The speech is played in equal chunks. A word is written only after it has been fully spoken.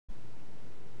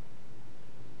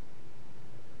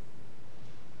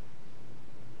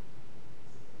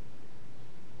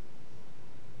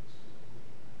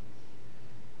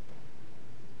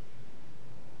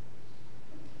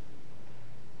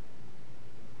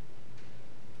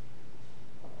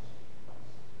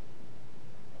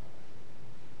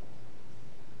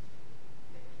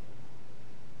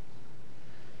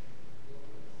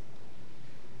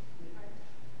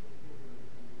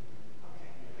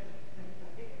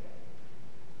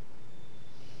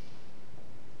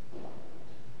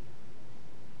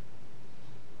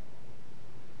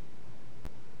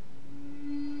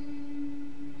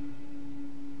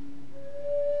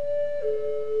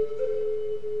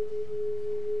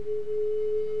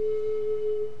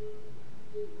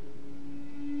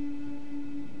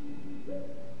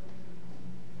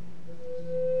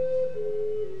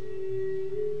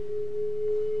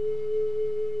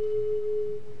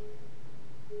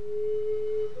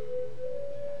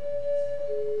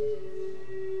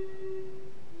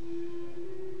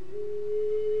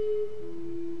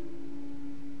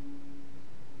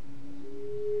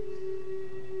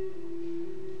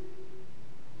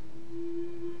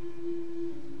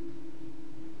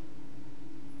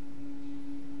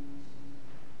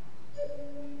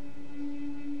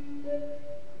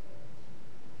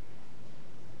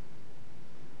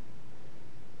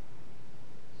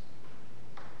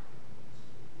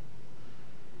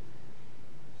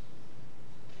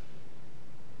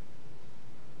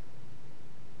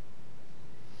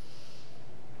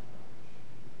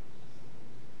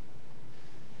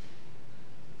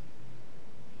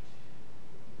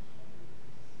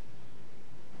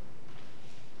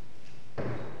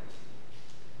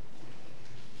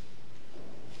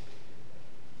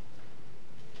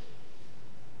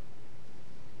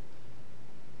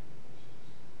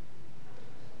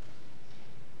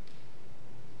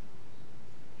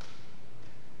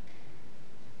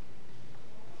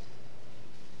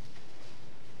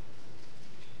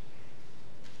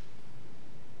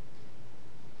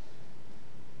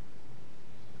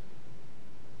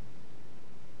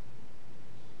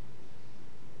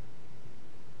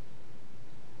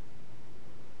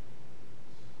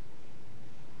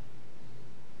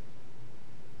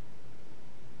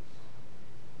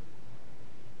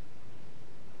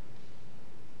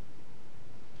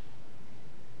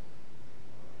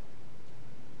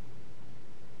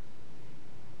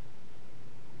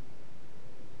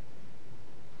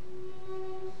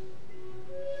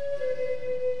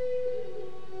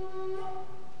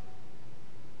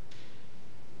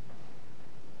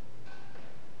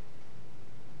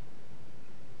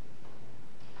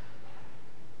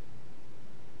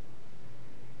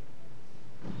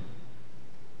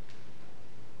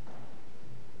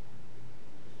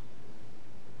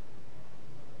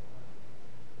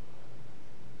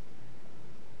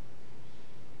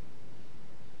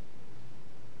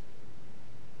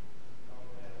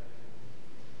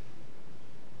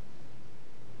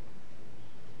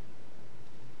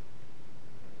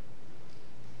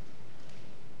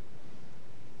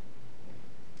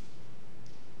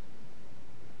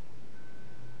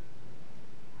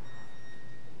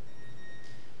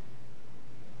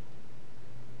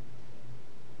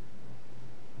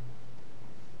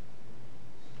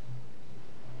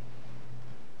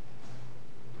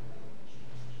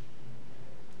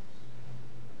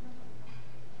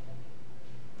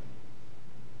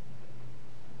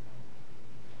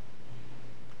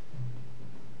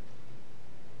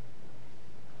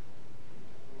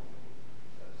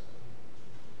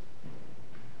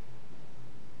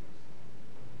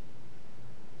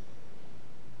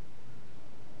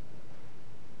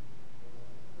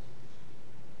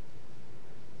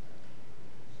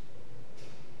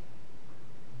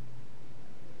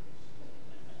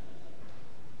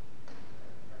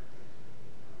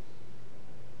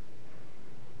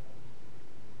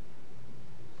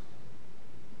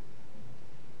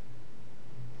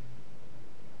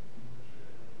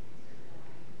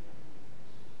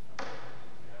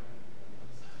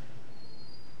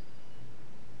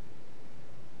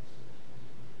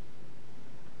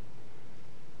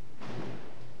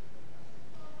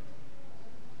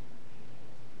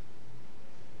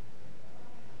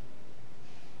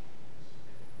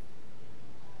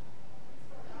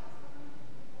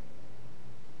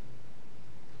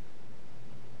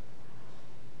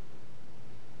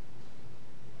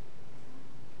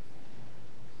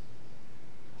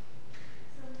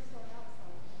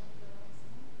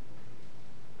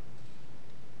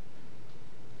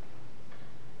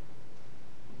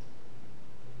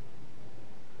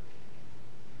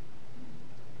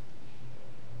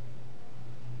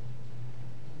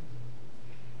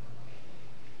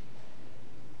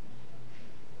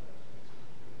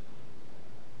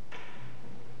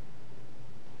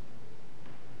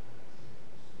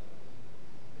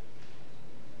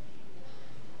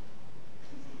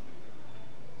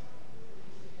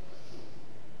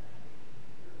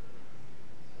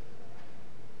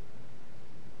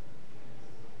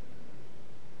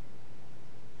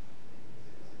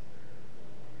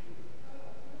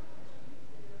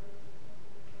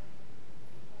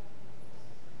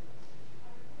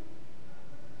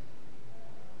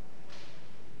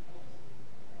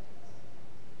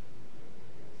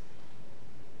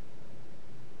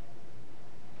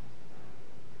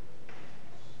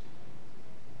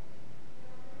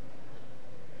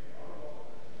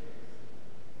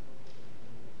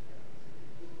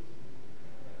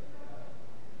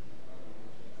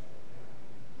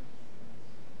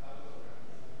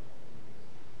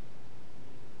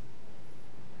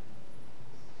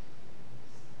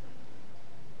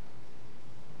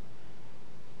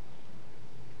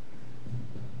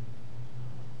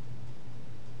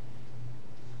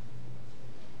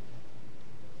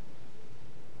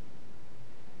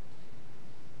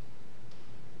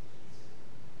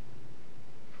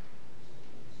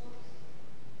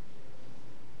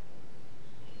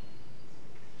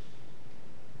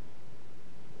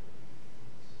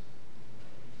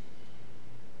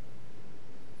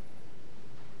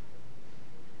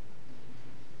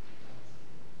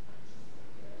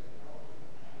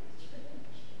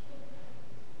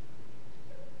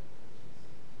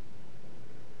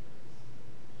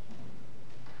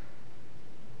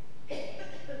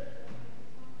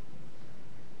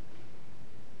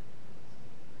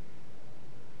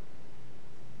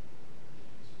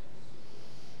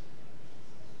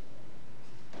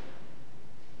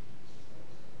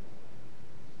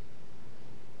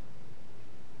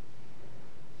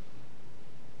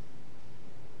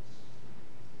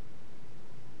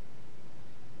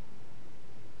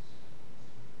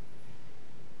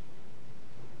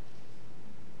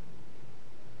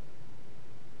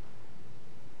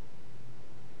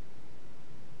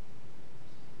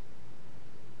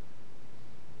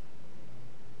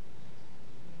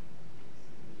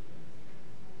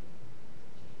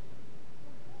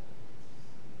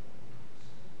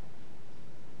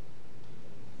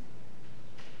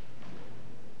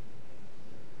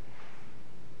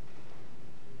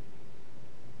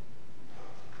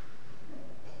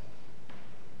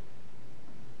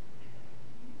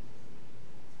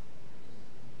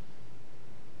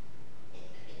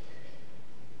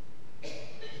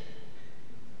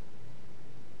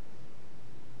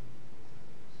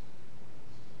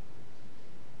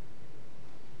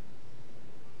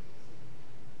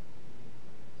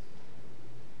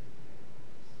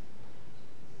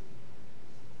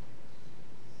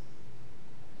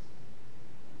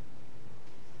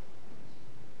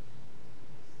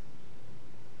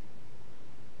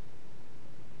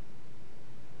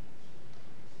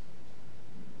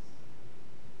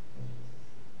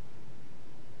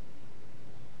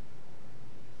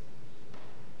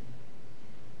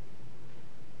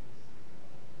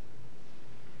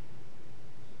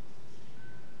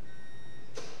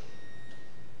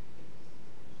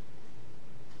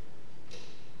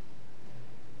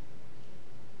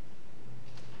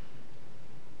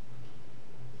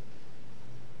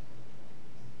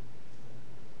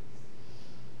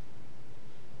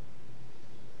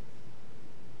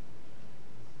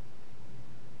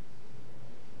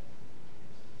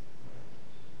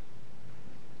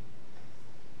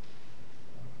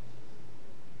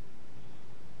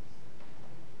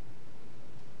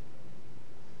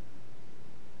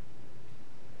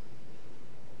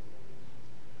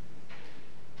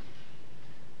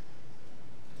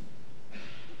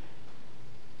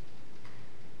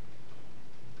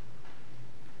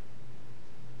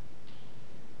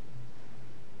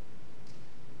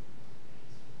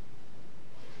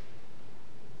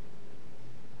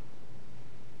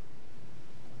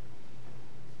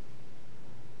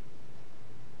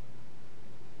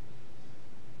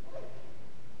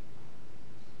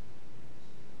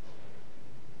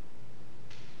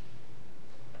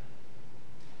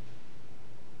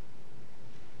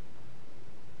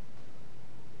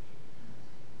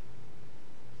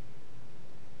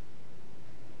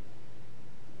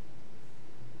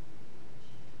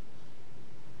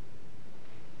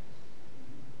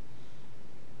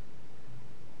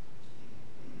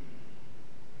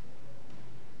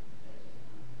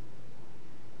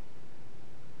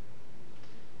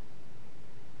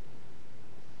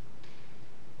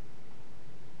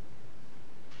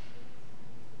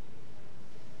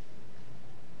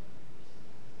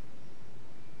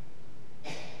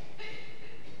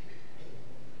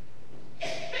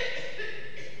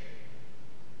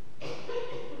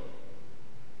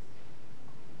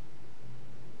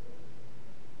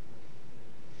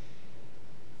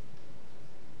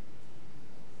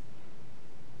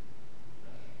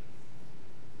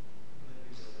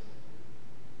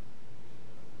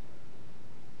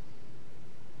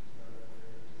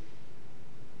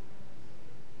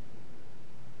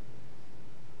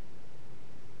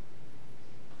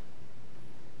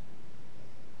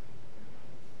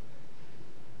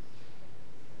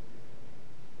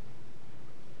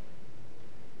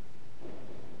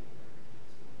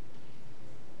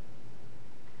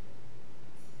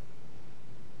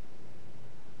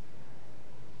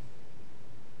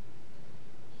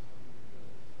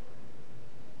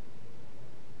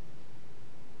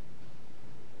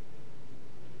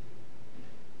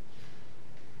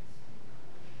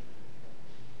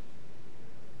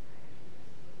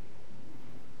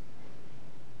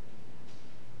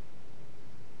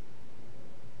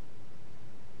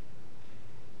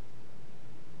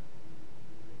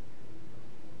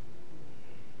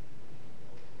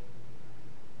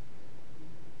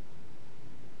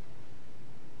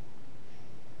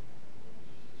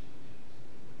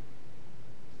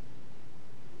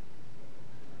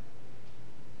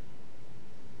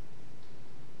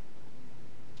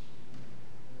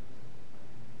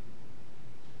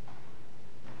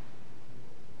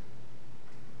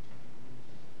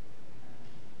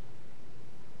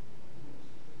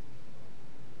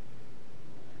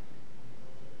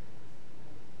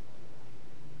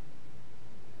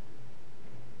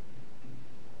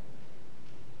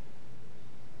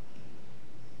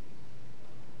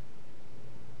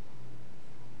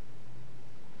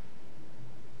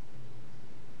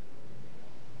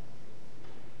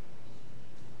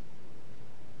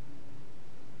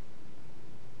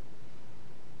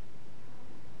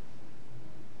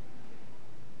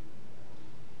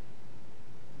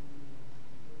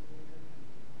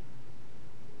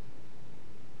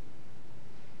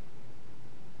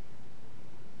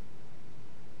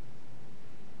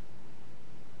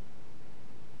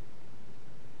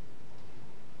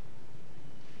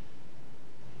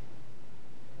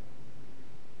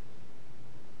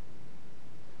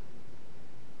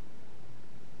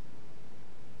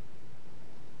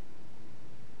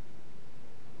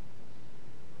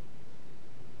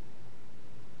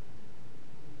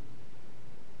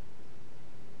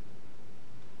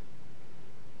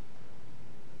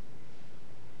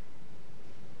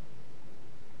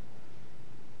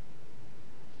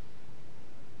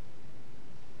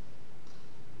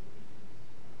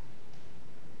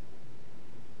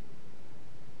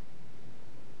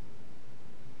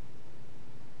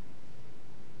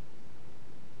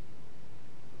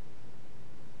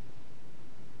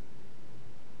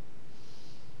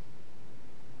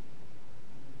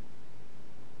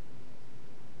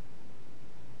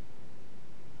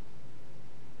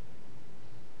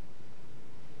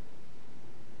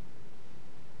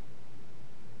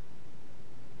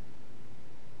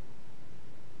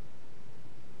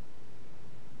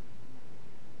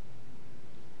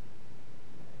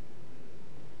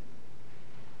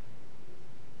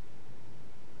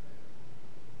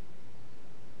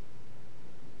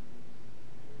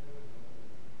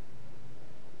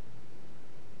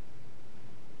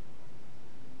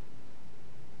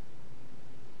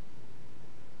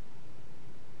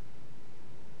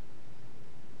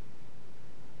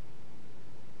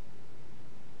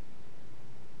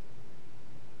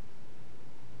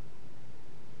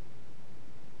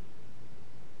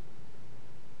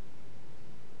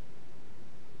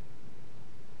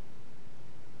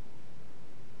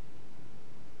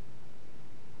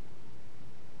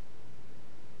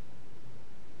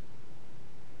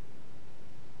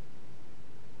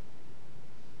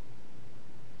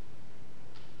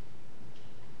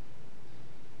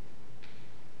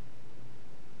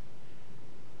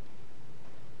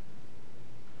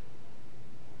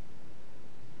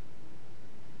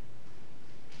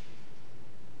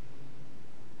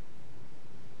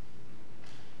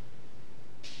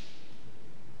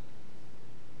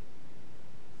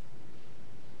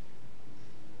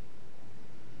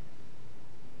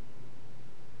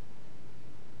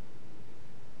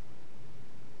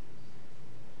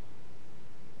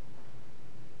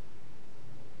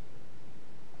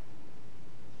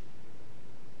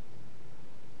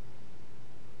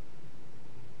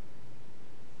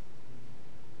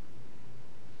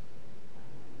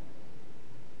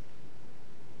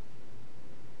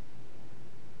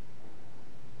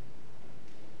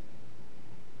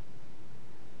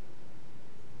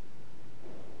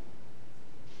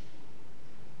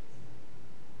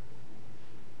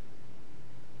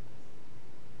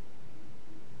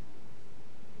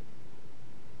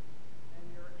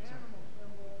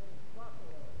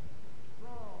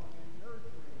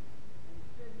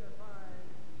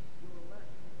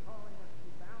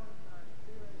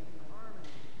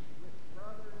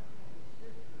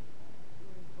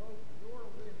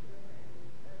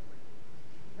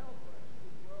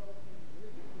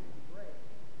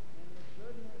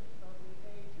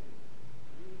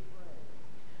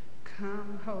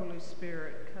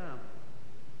Spirit come.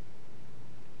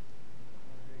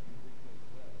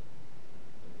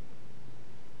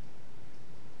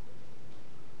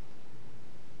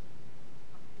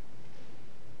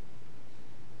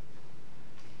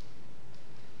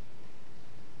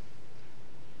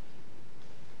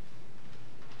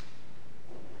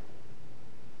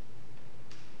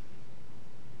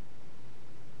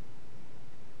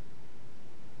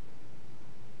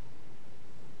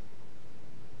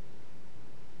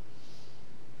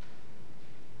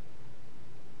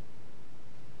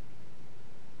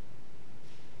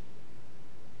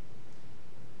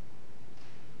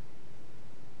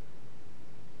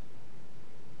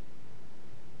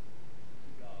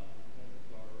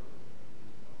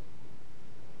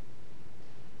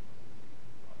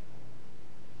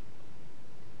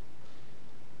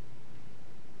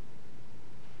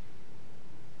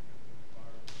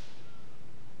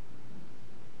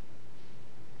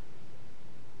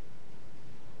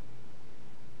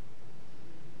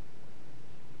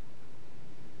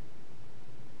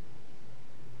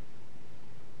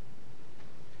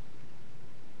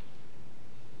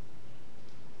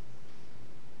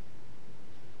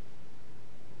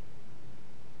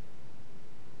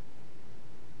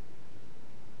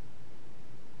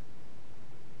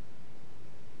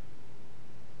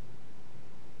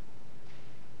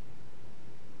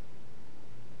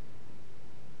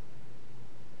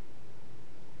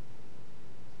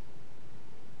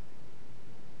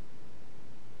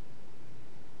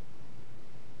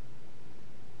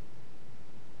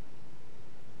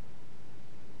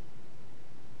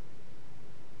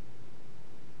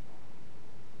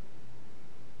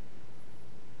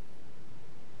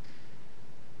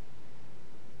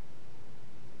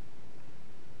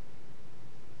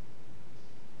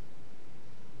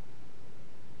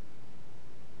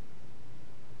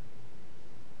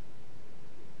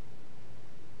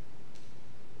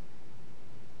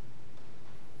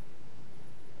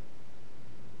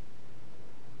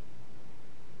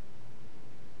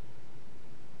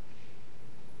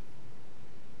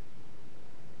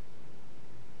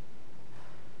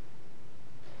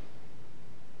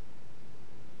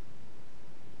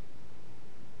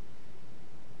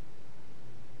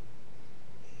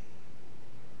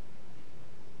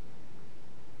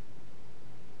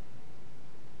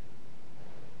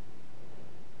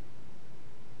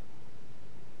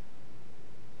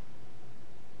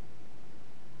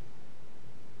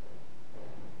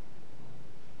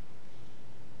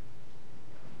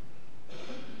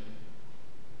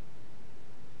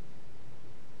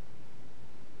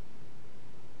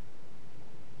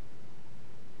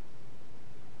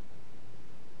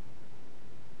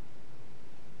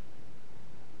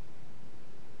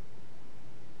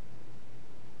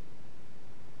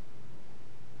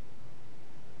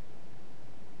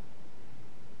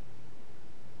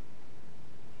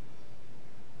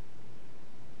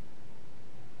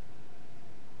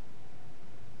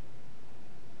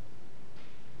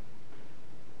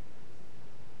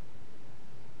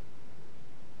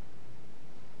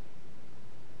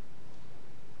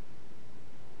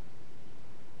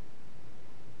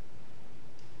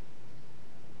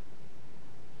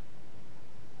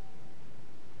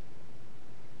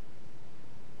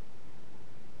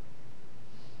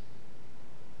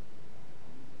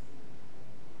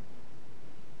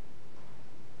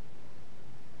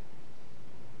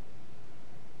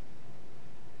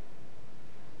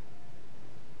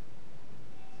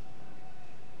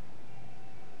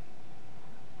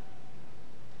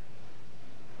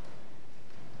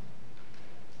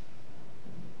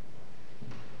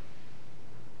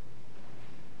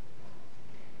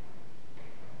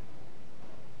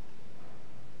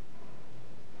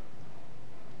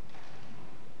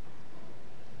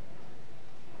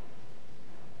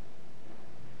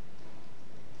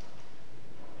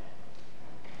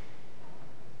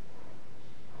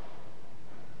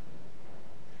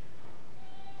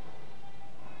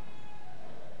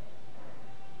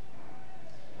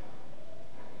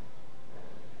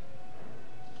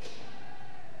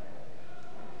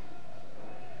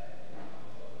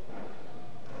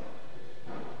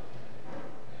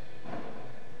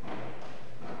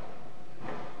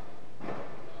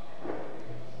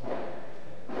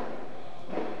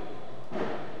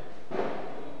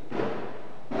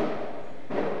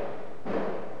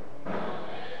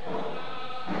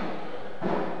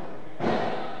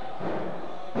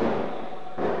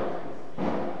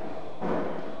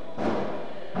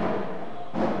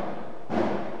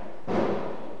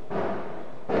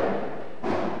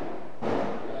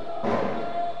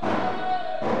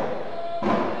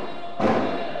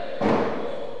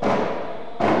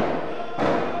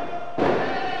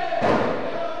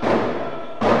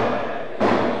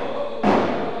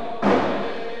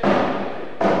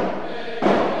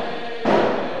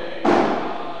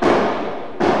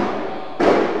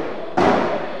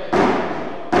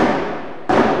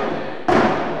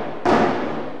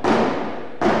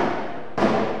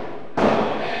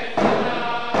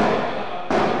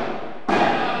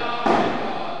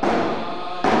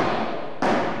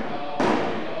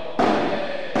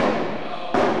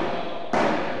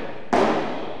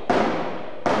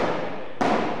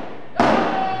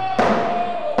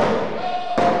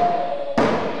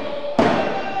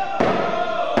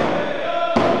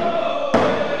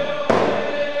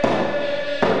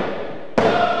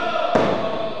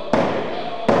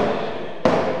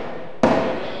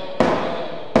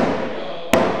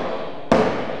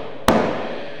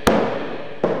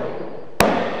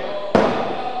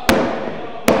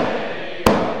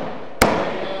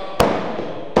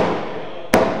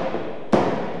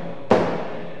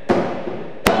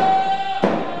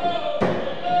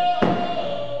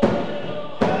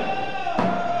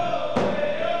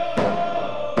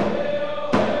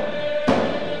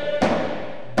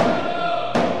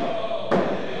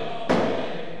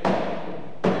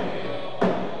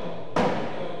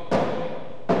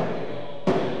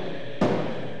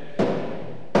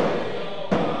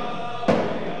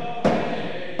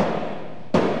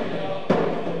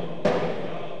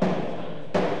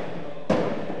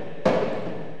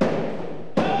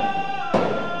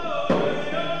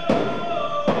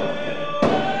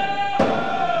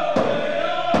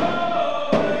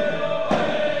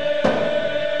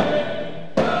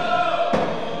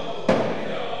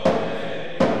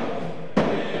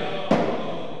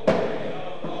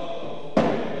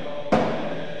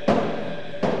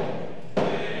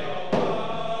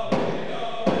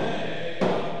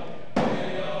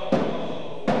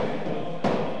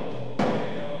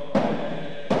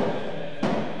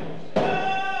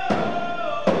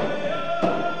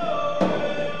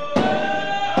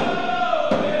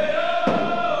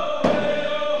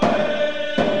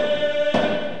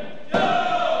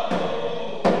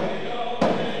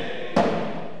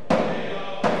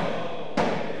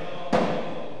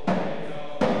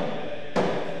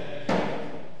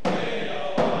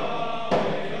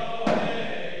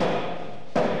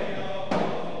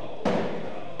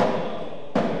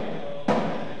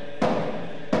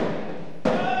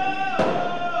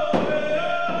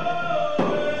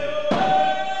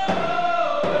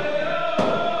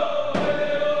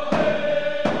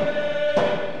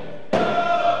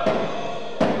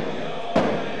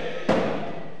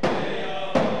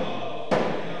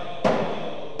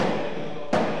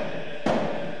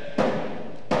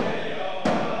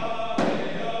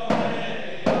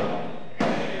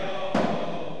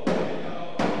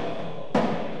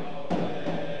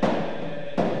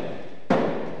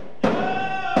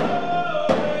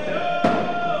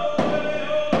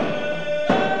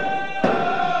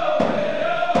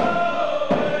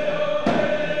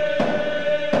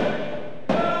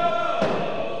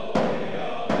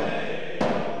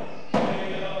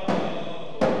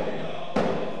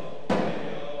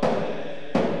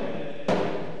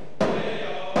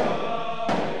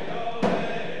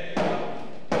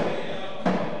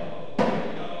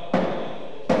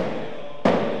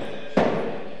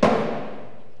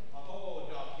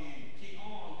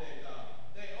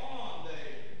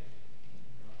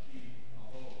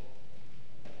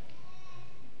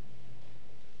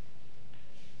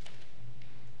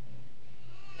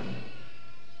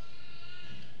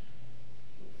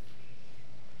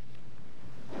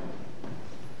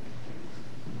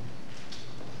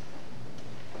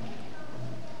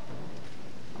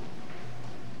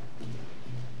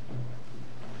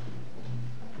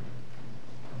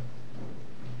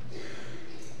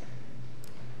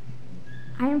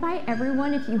 invite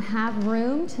everyone, if you have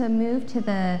room, to move to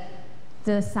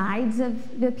the sides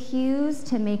of the pews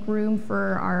to make room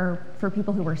for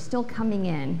people who are still coming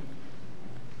in.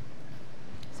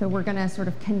 So we're going to sort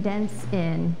of condense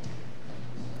in.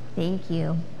 Thank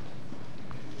you.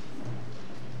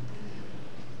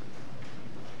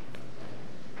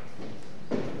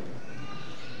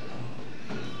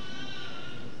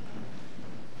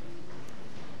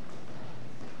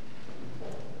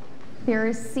 There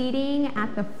is seating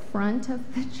at the front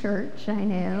of the church, I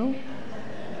know.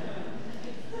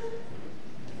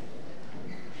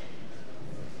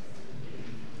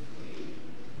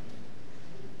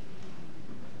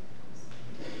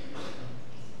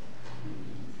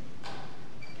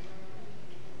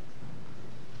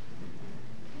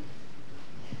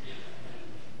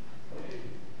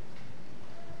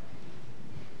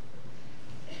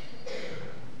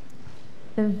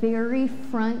 The very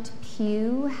front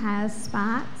pew has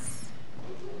spots.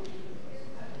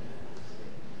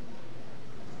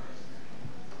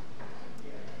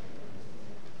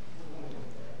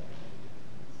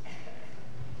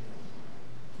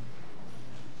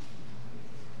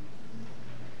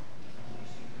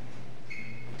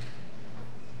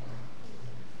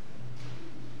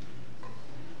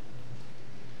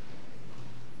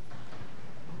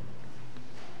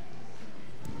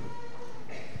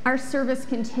 Our service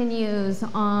continues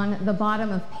on the bottom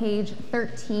of page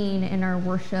 13 in our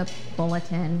worship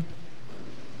bulletin.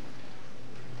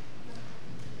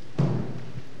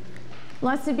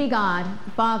 Blessed be God,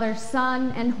 Father,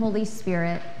 Son, and Holy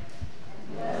Spirit.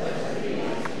 Blessed be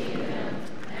his kingdom,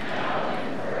 now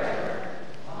and forever.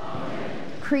 Amen.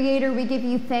 Creator, we give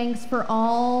you thanks for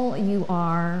all you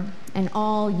are and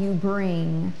all you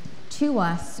bring to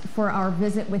us for our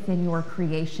visit within your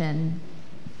creation.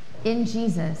 In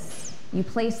Jesus, you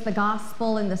place the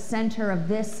gospel in the center of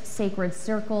this sacred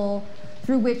circle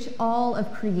through which all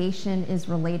of creation is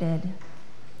related.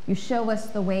 You show us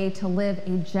the way to live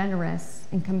a generous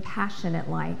and compassionate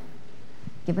life.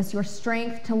 Give us your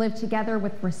strength to live together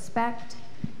with respect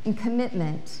and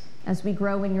commitment as we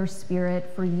grow in your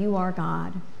spirit, for you are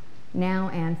God, now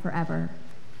and forever.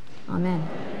 Amen.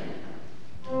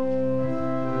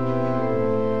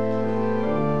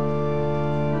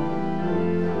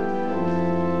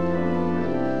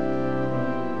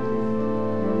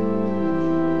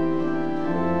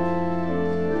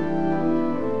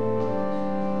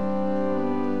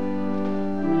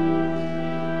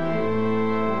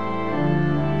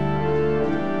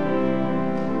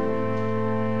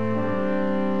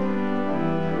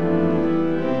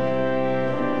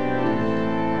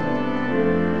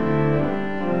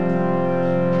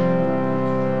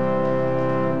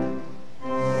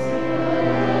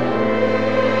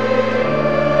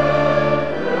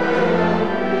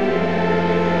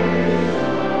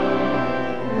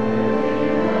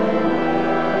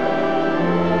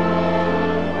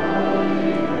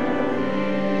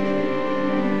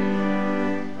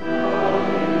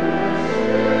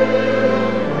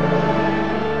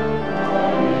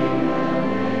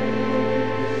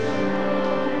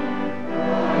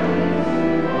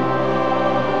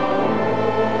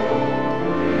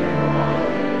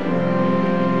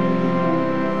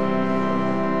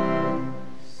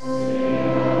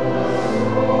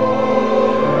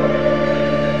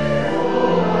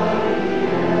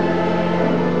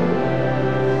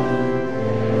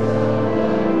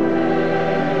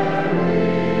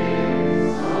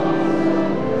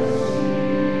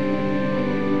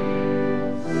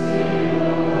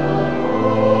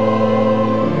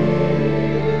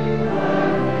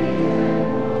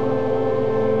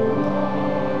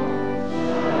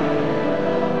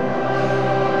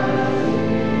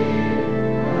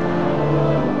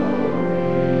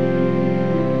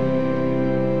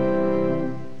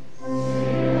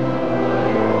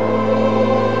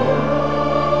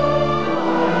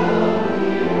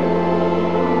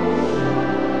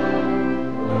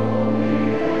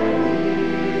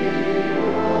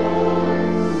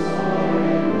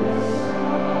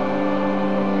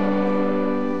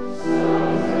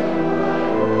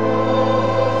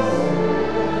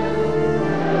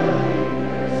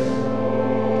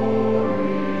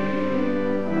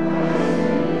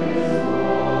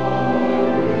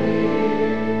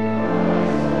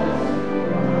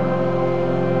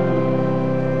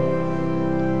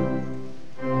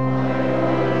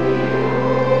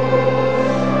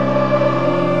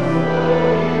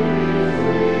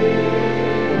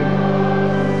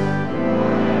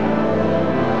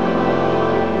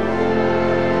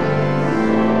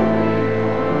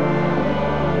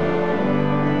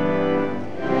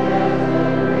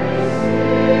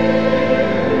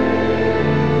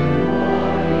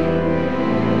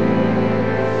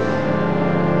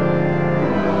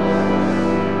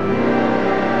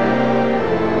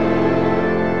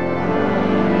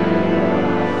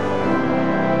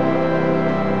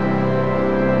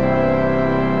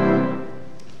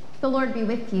 Lord be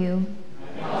with you.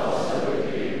 And also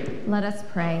with you. Let us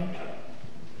pray.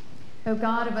 O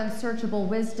God of unsearchable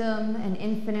wisdom and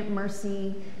infinite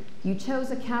mercy, you chose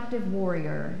a captive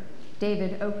warrior,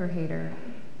 David Okerhader,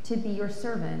 to be your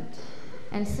servant,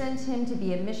 and sent him to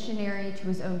be a missionary to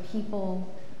his own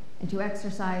people and to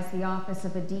exercise the office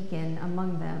of a deacon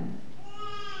among them.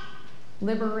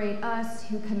 Liberate us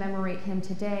who commemorate him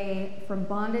today from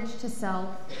bondage to self,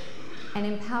 and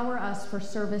empower us for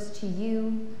service to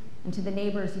you and to the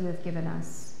neighbors you have given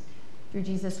us. Through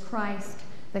Jesus Christ,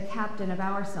 the captain of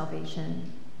our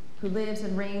salvation, who lives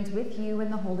and reigns with you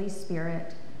in the Holy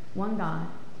Spirit, one God,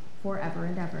 forever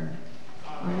and ever.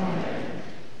 Amen.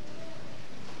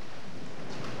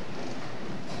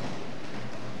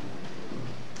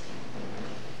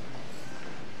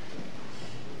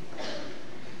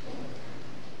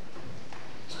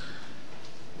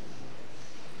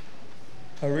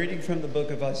 A reading from the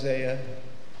book of Isaiah.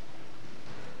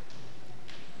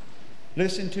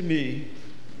 Listen to me,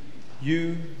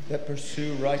 you that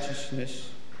pursue righteousness,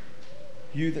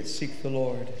 you that seek the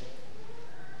Lord.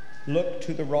 Look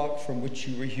to the rock from which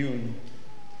you were hewn,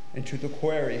 and to the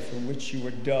quarry from which you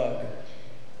were dug.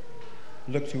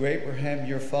 Look to Abraham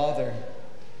your father,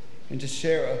 and to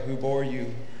Sarah who bore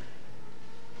you.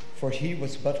 For he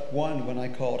was but one when I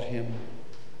called him,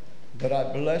 but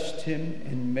I blessed him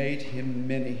and made him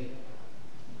many.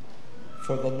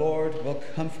 For the Lord will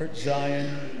comfort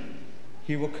Zion,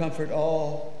 he will comfort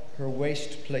all her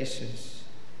waste places,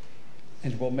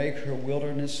 and will make her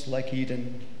wilderness like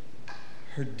Eden,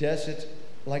 her desert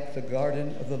like the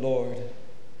garden of the Lord.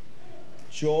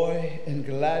 Joy and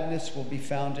gladness will be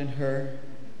found in her,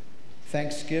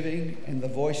 thanksgiving and the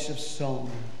voice of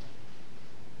song.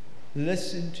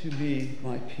 Listen to me,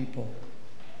 my people,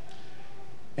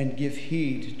 and give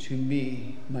heed to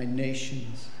me, my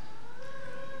nations.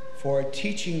 For a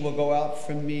teaching will go out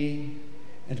from me,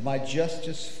 and my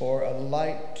justice for a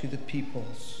light to the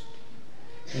peoples.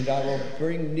 And I will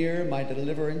bring near my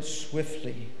deliverance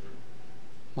swiftly.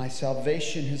 My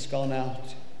salvation has gone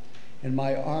out, and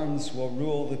my arms will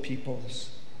rule the peoples.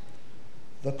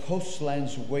 The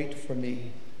coastlands wait for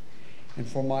me, and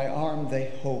for my arm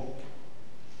they hope.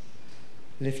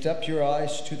 Lift up your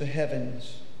eyes to the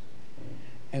heavens,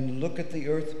 and look at the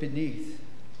earth beneath,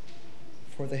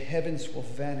 for the heavens will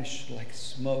vanish like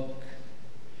smoke.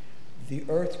 The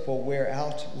earth will wear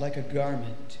out like a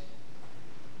garment,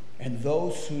 and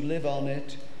those who live on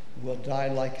it will die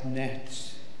like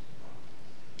gnats.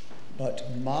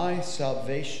 But my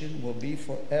salvation will be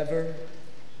forever,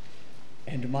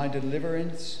 and my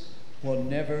deliverance will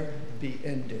never be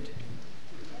ended.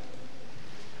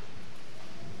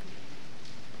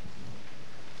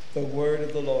 The word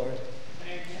of the Lord.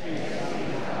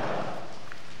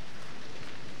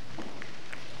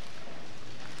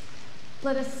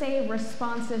 Let us say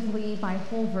responsively by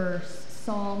whole verse,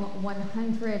 Psalm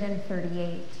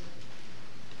 138.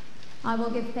 I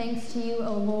will give thanks to you,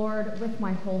 O Lord, with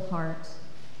my whole heart.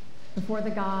 Before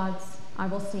the gods, I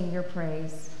will sing your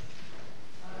praise.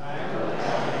 I will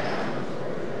bow down before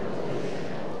your holy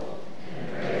temple and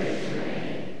praise your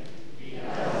name,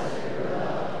 because of your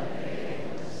love and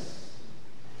faithfulness.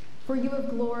 For you have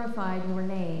glorified your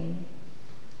name,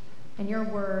 and your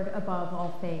word above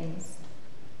all things.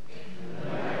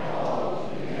 When I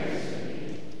call, you answer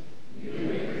me. You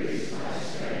increase my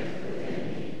strength within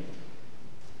me.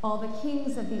 All the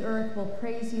kings of the earth will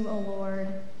praise you, O Lord,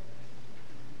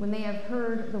 when they have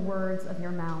heard the words of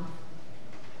your mouth.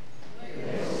 They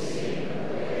will sing of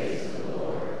the ways of the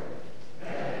Lord,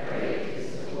 that great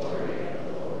is the glory of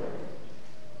the Lord.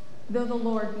 Though the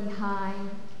Lord be high,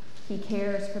 he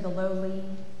cares for the lowly.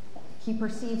 He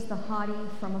perceives the haughty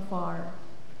from afar.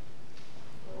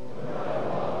 When I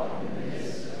walk in the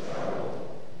midst of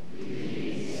trouble, you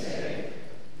keep me safe.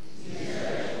 You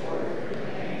stretch forth your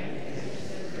hand against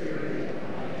the fury of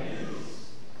my enemies.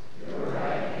 Your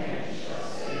right hand shall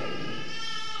save me.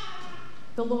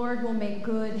 The Lord will make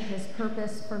good his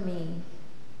purpose for me.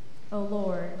 O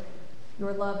Lord,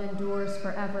 your love endures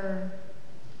forever.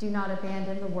 Do not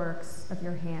abandon the works of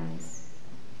your hands.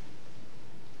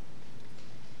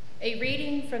 A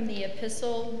reading from the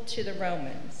Epistle to the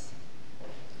Romans.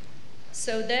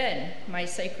 So then, my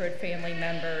sacred family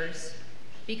members,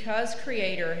 because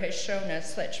Creator has shown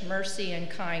us such mercy and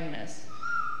kindness,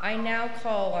 I now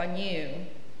call on you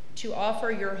to offer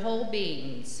your whole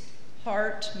beings,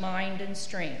 heart, mind, and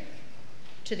strength,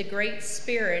 to the Great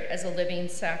Spirit as a living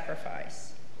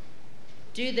sacrifice.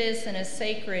 Do this in a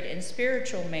sacred and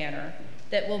spiritual manner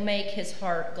that will make his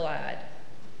heart glad.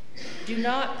 Do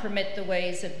not permit the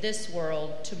ways of this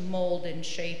world to mold and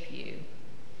shape you.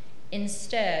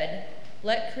 Instead,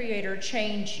 let Creator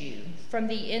change you from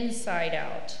the inside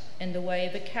out in the way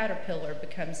the caterpillar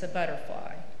becomes a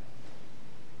butterfly.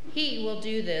 He will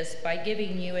do this by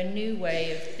giving you a new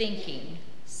way of thinking,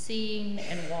 seeing,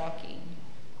 and walking.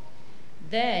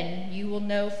 Then you will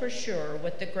know for sure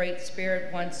what the Great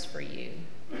Spirit wants for you,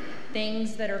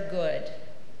 things that are good,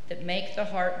 that make the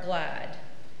heart glad,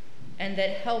 and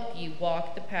that help you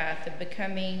walk the path of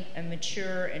becoming a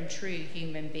mature and true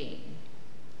human being.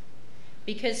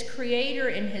 Because Creator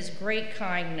in his great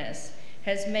kindness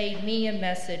has made me a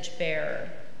message bearer,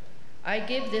 I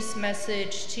give this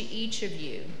message to each of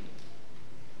you.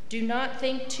 Do not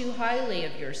think too highly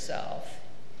of yourself.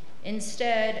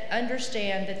 Instead,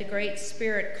 understand that the Great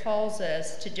Spirit calls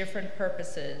us to different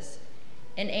purposes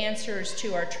and answers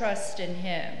to our trust in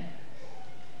him.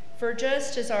 For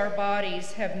just as our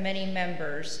bodies have many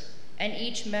members, and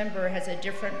each member has a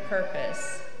different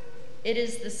purpose, it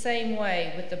is the same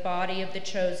way with the body of the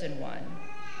chosen one.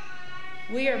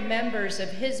 We are members of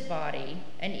his body,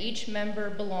 and each member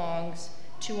belongs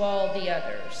to all the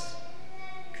others.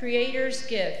 Creator's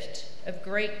gift of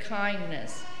great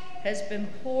kindness has been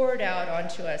poured out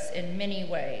onto us in many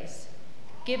ways,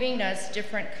 giving us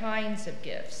different kinds of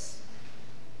gifts.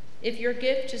 If your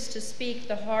gift is to speak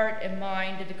the heart and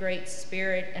mind of the Great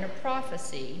Spirit in a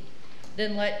prophecy,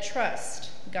 then let trust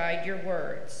guide your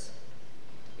words.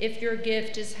 If your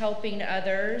gift is helping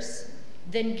others,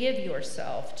 then give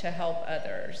yourself to help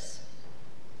others.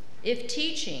 If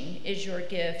teaching is your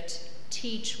gift,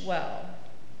 teach well.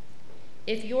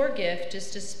 If your gift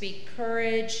is to speak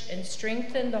courage and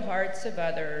strengthen the hearts of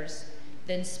others,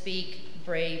 then speak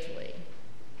bravely.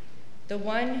 The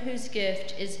one whose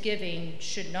gift is giving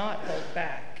should not hold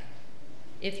back.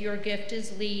 If your gift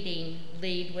is leading,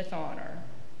 lead with honor.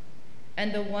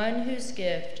 And the one whose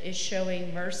gift is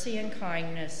showing mercy and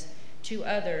kindness to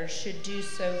others should do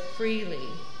so freely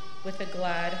with a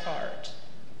glad heart.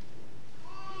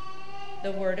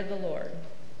 The word of the Lord.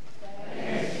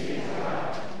 Thanks be to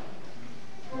God.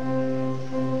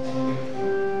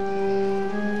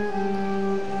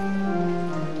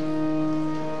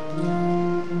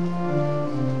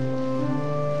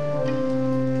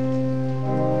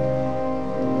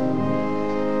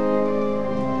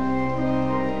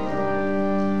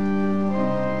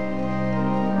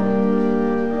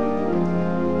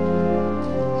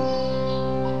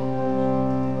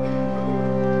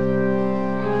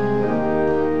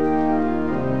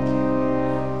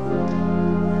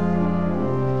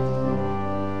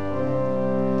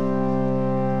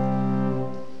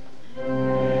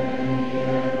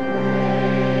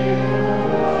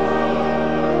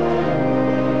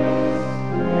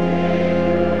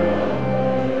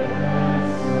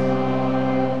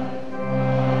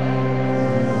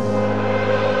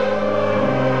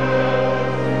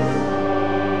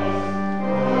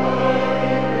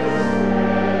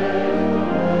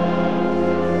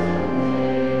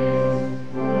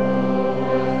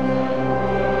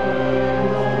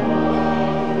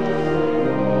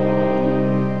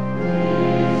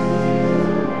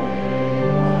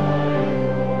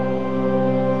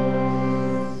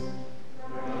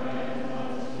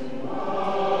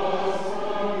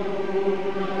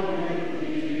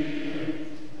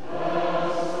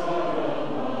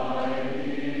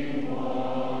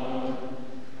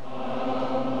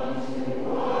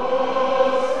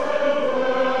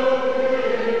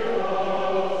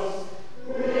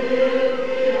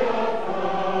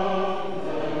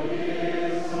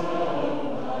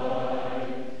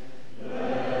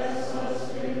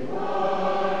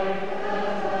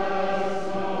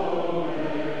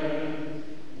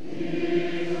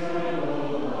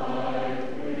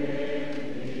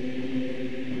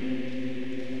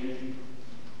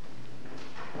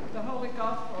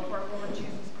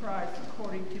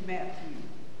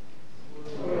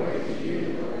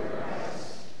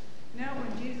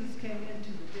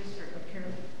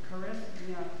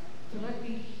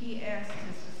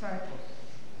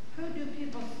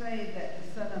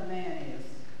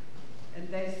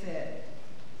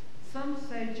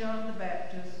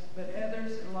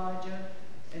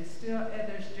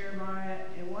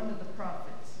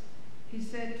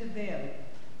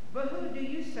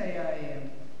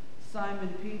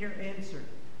 Simon Peter answered,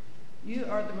 "You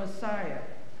are the Messiah,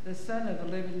 the Son of the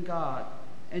living God."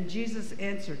 And Jesus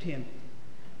answered him,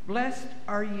 "Blessed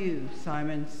are you,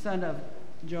 Simon, son of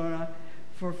Jonah,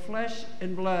 for flesh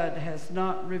and blood has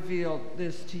not revealed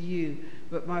this to you,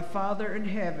 but my Father in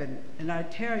heaven. And I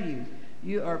tell you,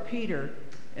 you are Peter,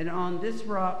 and on this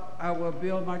rock I will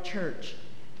build my church,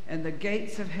 and the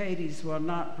gates of Hades will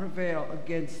not prevail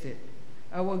against it.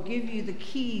 I will give you the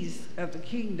keys of the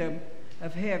kingdom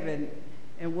of heaven,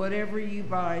 and whatever you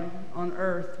bind on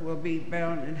earth will be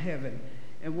bound in heaven,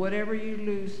 and whatever you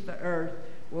loose the earth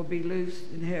will be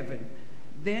loosed in heaven.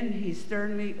 Then he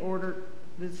sternly ordered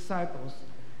the disciples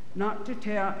not to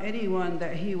tell anyone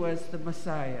that he was the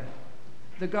Messiah.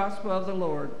 The Gospel of the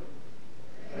Lord.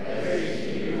 Praise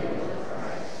to you, Lord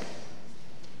Christ.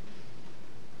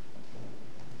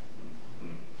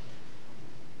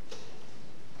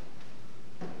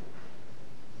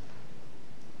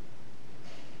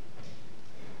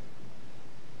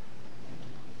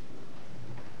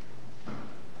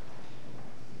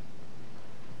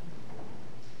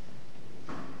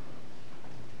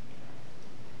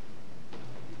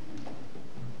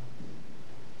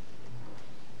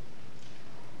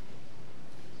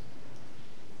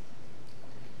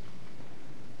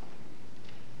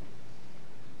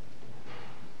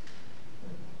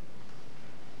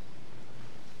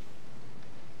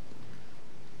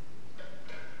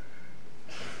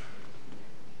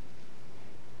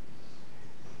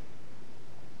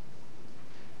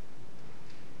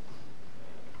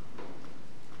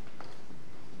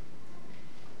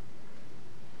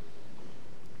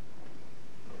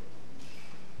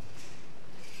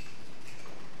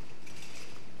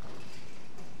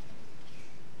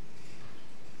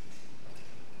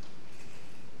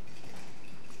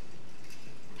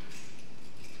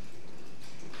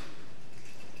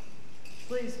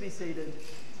 Please be seated.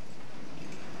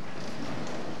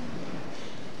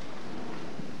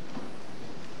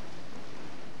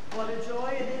 What a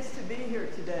joy it is to be here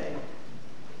today,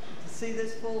 to see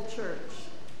this full church,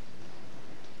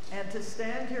 and to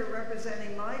stand here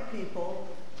representing my people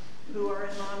who are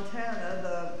in Montana,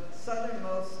 the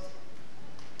southernmost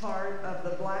part of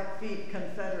the Blackfeet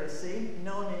Confederacy,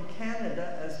 known in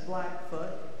Canada as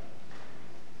Blackfoot.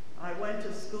 I went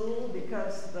to school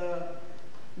because the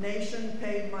nation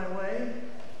paid my way,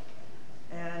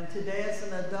 and today as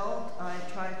an adult I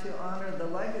try to honor the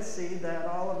legacy that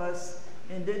all of us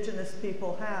Indigenous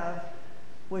people have,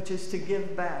 which is to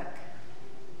give back.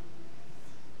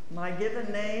 My given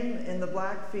name in the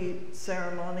Blackfeet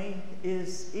ceremony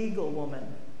is Eagle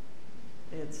Woman.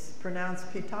 It's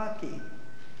pronounced Pitaki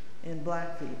in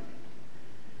Blackfeet.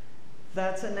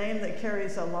 That's a name that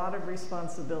carries a lot of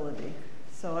responsibility.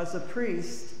 So as a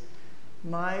priest,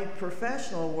 my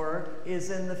professional work is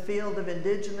in the field of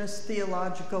Indigenous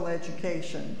theological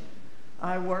education.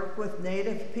 I work with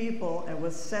Native people and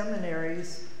with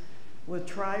seminaries, with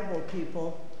tribal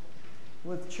people,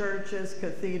 with churches,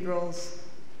 cathedrals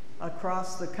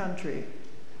across the country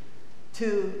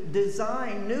to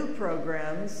design new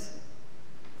programs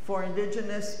for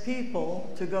Indigenous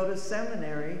people to go to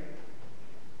seminary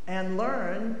and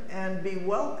learn and be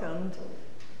welcomed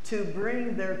to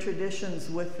bring their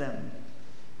traditions with them,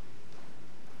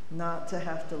 not to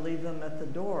have to leave them at the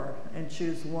door and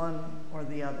choose one or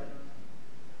the other.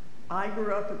 I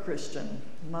grew up a Christian.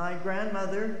 My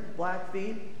grandmother,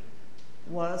 Blackfeet,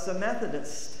 was a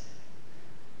Methodist.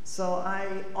 So I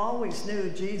always knew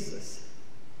Jesus.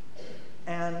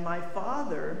 And my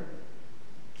father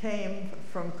came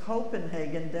from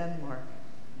Copenhagen, Denmark,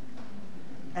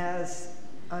 as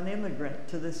an immigrant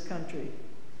to this country,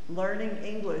 learning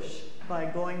English by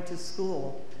going to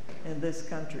school in this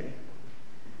country.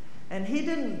 And he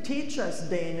didn't teach us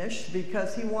Danish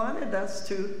because he wanted us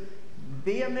to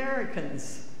be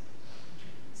Americans.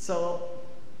 So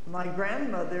my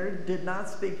grandmother did not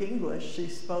speak English, she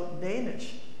spoke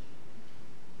Danish.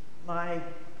 My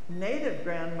native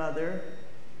grandmother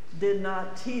did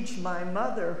not teach my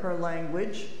mother her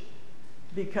language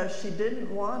because she didn't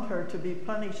want her to be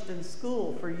punished in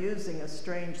school for using a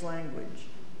strange language.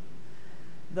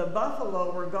 The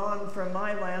buffalo were gone from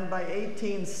my land by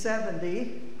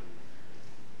 1870,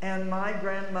 and my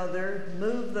grandmother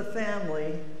moved the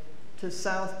family to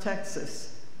South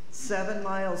Texas, 7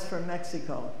 miles from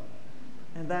Mexico.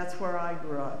 And that's where I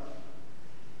grew up.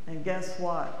 And guess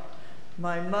what?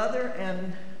 My mother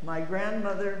and my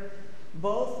grandmother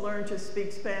both learned to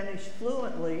speak Spanish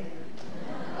fluently,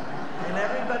 and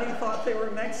everybody thought they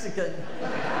were Mexican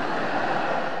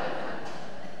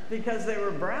because they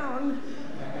were brown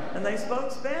and they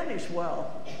spoke Spanish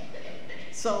well.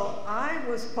 So I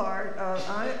was part of,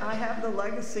 I have the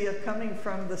legacy of coming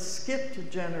from the skipped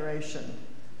generation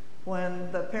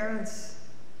when the parents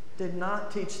did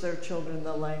not teach their children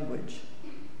the language.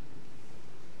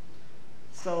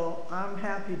 So I'm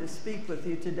happy to speak with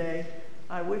you today.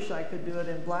 I wish I could do it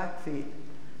in Blackfeet.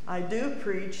 I do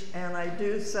preach and I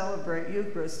do celebrate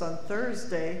Eucharist on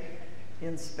Thursday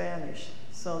in Spanish.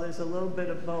 So there's a little bit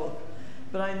of both,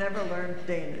 but I never learned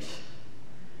Danish.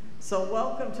 So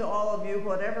welcome to all of you,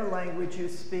 whatever language you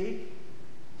speak.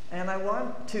 And I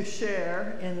want to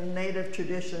share in Native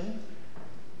tradition,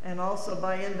 and also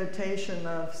by invitation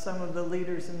of some of the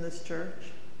leaders in this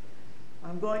church,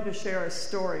 I'm going to share a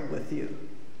story with you.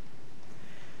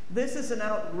 This is an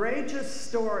outrageous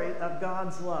story of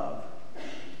God's love.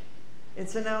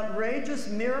 It's an outrageous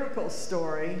miracle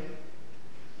story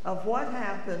of what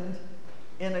happened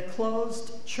in a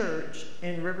closed church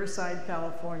in Riverside,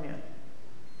 California.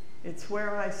 It's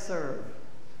where I serve.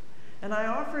 And I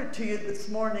offer it to you this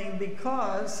morning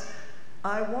because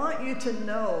I want you to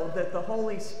know that the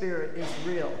Holy Spirit is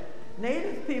real.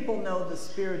 Native people know the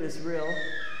Spirit is real.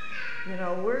 You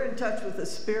know, we're in touch with the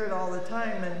Spirit all the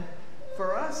time, and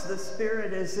for us, the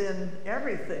Spirit is in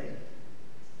everything.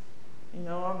 You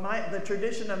know, the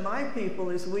tradition of my people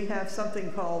is we have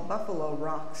something called buffalo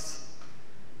rocks.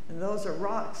 And those are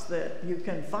rocks that you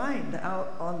can find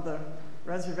out on the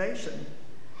reservation.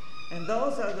 And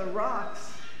those are the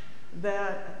rocks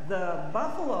that the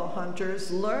buffalo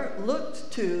hunters looked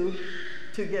to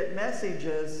get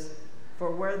messages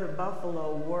for where the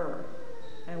buffalo were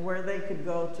and where they could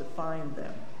go to find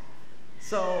them.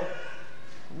 So,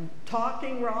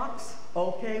 talking rocks,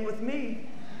 okay with me.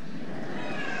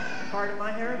 Part of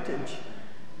my heritage.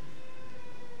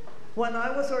 When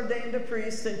I was ordained a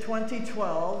priest in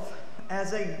 2012,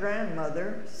 as a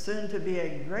grandmother, soon to be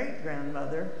a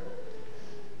great-grandmother,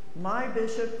 my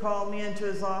bishop called me into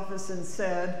his office and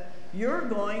said, "You're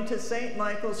going to St.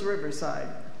 Michael's Riverside.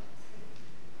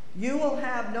 You will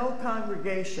have no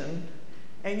congregation,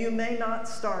 and you may not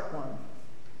start one.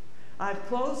 I've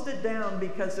closed it down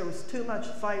because there was too much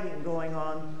fighting going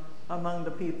on among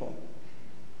the people.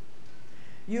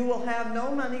 You will have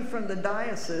no money from the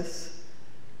diocese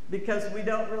because we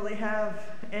don't really have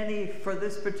any for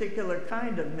this particular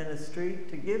kind of ministry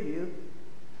to give you,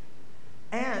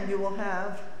 and you will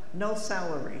have no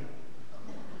salary.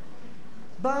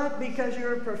 But because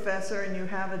you're a professor and you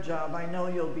have a job, I know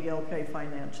you'll be okay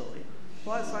financially.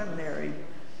 Plus, I'm married.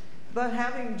 But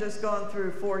having just gone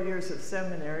through 4 years of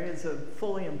seminary as a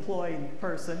fully employed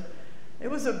person, it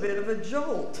was a bit of a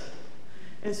jolt,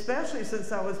 especially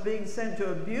since I was being sent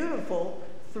to a beautiful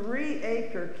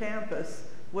 3-acre campus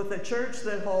with a church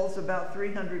that holds about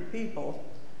 300 people.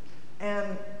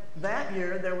 And that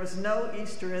year, there was no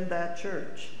Easter in that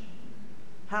church.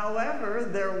 However,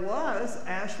 there was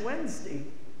Ash Wednesday,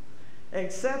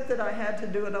 except that I had to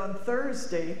do it on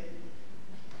Thursday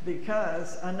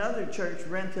because another church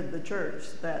rented the church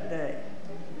that day.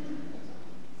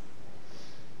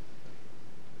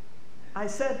 I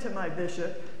said to my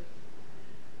bishop,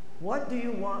 "What do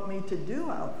you want me to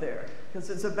do out there?" Because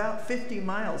it's about 50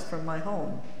 miles from my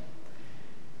home.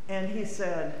 And he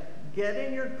said, "Get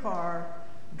in your car,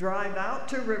 drive out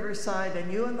to Riverside,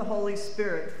 and you and the Holy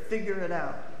Spirit figure it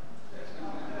out."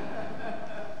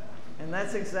 And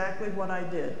that's exactly what I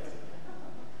did.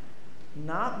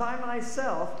 Not by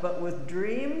myself, but with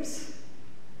dreams,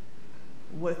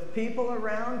 with people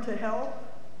around to help,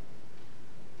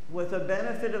 with a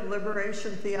benefit of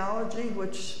liberation theology,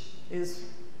 which is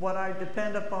what I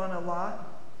depend upon a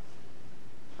lot.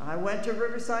 I went to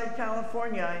Riverside,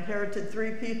 California. I inherited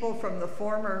 3 people from the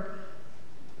former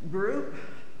group: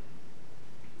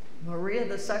 Maria,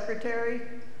 the secretary;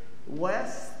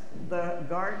 Wes, the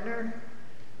gardener;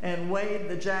 and Wade,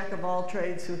 the jack of all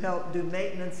trades, who helped do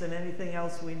maintenance and anything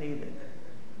else we needed.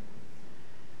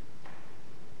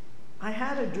 I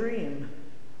had a dream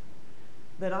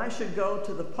that I should go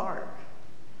to the park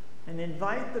and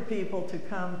invite the people to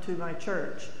come to my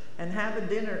church and have a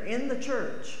dinner in the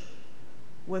church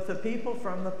with the people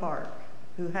from the park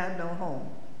who had no home.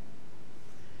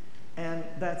 And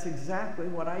that's exactly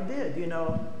what I did. You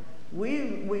know, we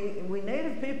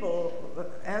Native people,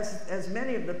 as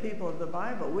many of the people of the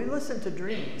Bible, we listen to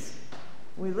dreams.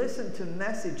 We listen to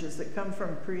messages that come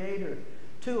from Creator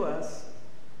to us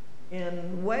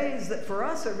in ways that for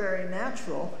us are very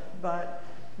natural, but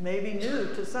maybe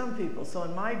new to some people. So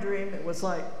in my dream, it was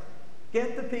like,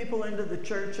 get the people into the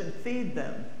church and feed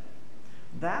them.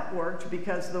 That worked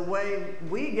because the way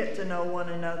we get to know one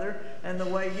another and the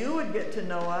way you would get to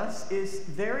know us is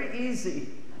very easy.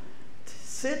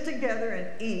 Sit together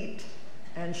and eat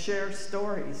and share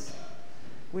stories.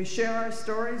 We share our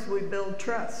stories, we build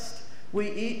trust. We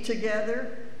eat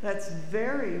together, that's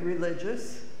very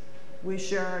religious. We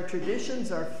share our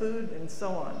traditions, our food, and so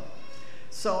on.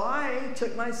 So I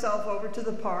took myself over to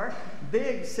the park,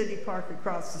 big city park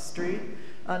across the street,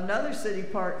 another city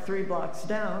park 3 blocks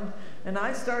down, and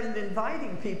I started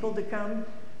inviting people to come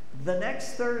the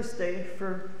next Thursday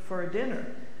for a dinner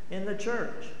in the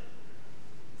church.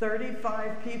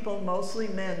 35 people, mostly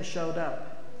men, showed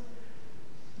up.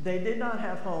 They did not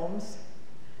have homes.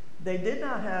 They did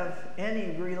not have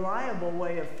any reliable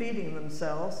way of feeding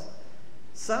themselves.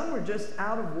 Some were just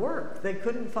out of work. They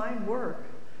couldn't find work.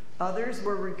 Others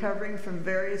were recovering from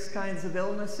various kinds of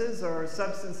illnesses or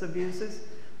substance abuses,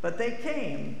 but they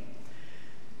came.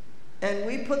 And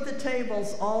we put the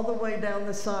tables all the way down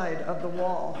the side of the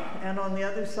wall. And on the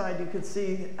other side, you could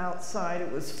see outside,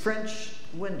 it was French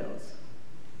windows.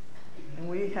 And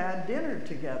we had dinner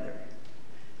together.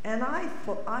 And I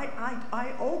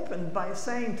opened by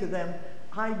saying to them,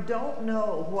 I don't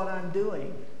know what I'm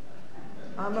doing.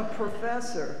 I'm a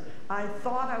professor. I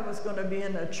thought I was going to be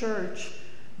in a church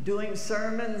doing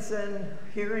sermons and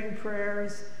hearing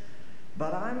prayers,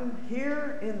 but I'm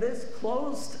here in this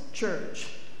closed church.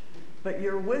 But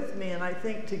you're with me, and I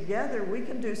think together we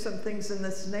can do some things in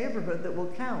this neighborhood that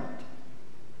will count.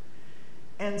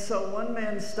 And so one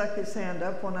man stuck his hand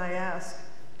up when I asked,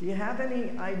 do you have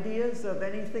any ideas of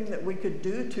anything that we could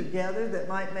do together that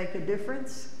might make a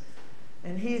difference?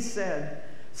 And he said,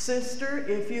 Sister,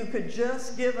 if you could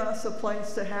just give us a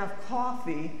place to have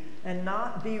coffee and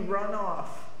not be run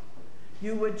off,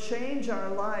 you would change our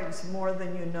lives more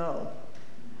than you know.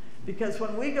 Because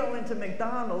when we go into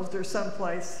McDonald's or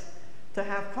someplace to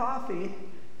have coffee,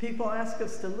 people ask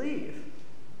us to leave.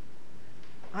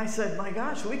 I said, my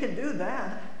gosh, we can do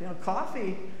that. You know,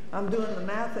 coffee, I'm doing the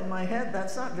math in my head,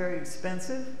 that's not very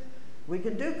expensive. We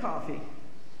can do coffee.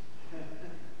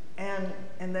 And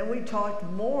then we talked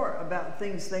more about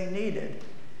things they needed.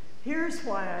 Here's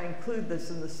why I include this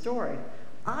in the story.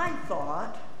 I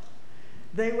thought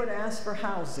they would ask for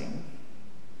housing.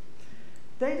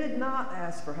 They did not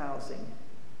ask for housing.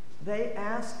 They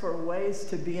asked for ways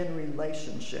to be in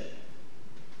relationship.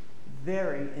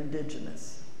 Very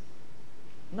indigenous.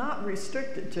 Not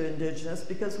restricted to indigenous,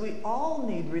 because we all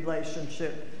need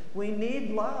relationship. We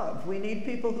need love. We need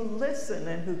people who listen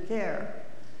and who care.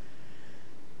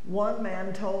 One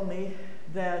man told me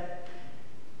that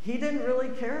he didn't really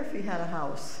care if he had a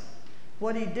house.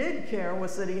 What he did care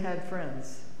was that he had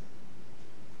friends.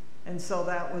 And so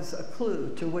that was a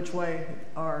clue to which way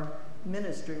our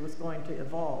ministry was going to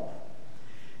evolve.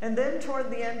 And then toward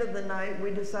the end of the night,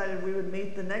 we decided we would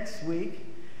meet the next week.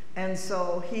 And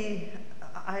so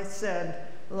I said,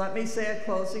 let me say a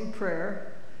closing prayer.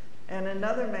 And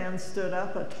another man stood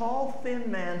up, a tall,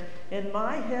 thin man. In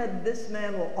my head, this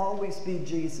man will always be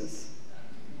Jesus,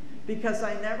 because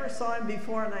I never saw him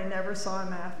before and I never saw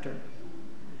him after.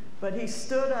 But he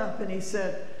stood up and he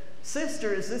said,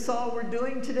 Sister, is this all we're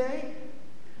doing today?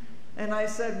 And I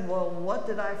said, well, what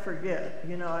did I forget?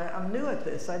 You know, I'm new at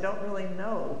this. I don't really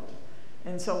know.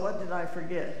 And so what did I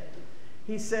forget?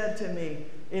 He said to me,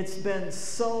 it's been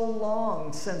so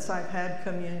long since I've had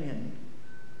communion.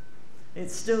 It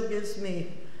still gives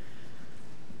me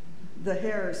the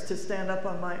hairs to stand up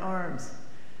on my arms.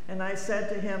 And I said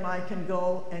to him, I can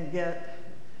go and get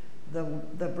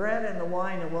the bread and the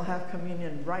wine and we'll have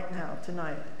communion right now,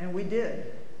 tonight. And we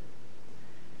did.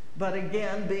 But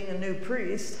again, being a new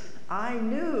priest, I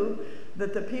knew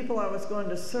that the people I was going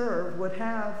to serve would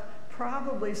have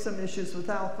probably some issues with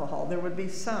alcohol. There would be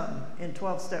some in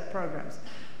 12-step programs.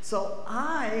 So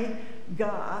I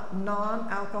got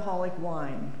non-alcoholic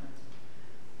wine,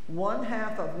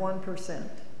 1/2 of 1%,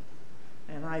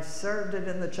 and I served it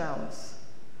in the chalice.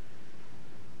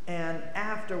 And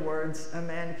afterwards, a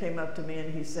man came up to me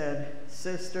and he said,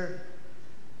 Sister,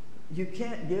 you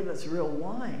can't give us real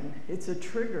wine. It's a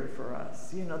trigger for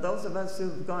us. You know, those of us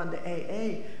who've gone to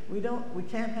AA, we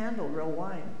can't handle real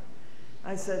wine.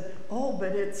 I said, oh,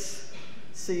 but it's,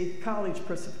 see, college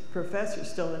professor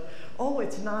still, oh,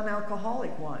 it's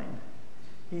non-alcoholic wine.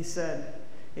 He said,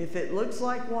 if it looks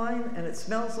like wine and it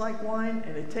smells like wine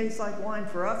and it tastes like wine,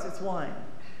 for us it's wine.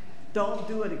 Don't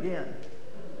do it again.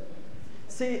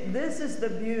 See, this is the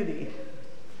beauty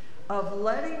of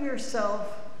letting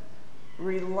yourself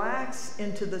relax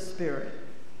into the Spirit.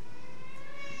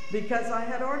 Because I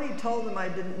had already told them I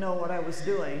didn't know what I was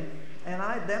doing, and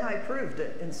then I proved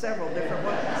it in several different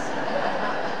ways.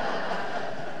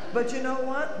 But you know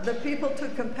what? The people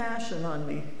took compassion on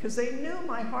me because they knew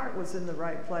my heart was in the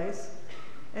right place,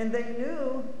 and they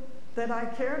knew that I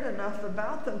cared enough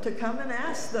about them to come and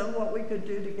ask them what we could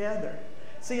do together.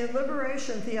 See, in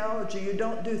liberation theology, you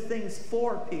don't do things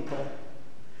for people.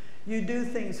 You do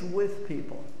things with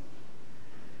people.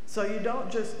 So you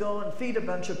don't just go and feed a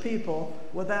bunch of people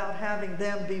without having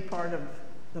them be part of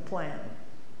the plan.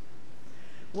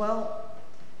 Well,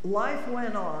 life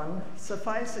went on.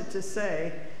 Suffice it to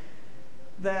say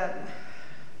that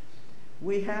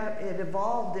it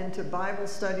evolved into Bible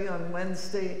study on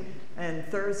Wednesday and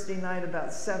Thursday night,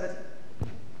 about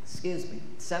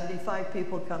 75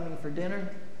 people coming for dinner.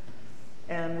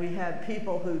 And we had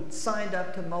people who signed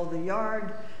up to mow the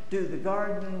yard, do the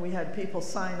garden. We had people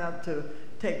sign up to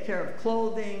take care of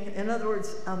clothing. In other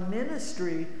words, a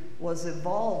ministry was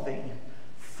evolving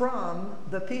from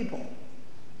the people.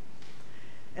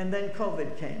 And then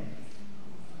COVID came.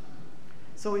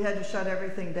 So we had to shut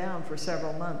everything down for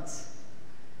several months.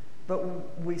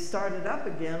 But we started up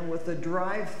again with a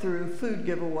drive-through food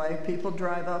giveaway. People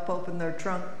drive up, open their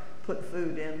trunk, put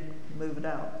food in, move it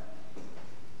out.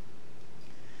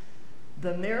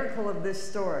 The miracle of this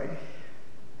story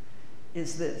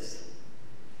is this.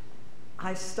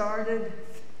 I started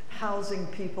housing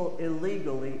people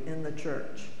illegally in the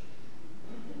church.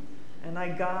 And I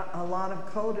got a lot of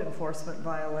code enforcement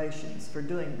violations for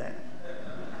doing that.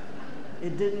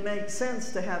 It didn't make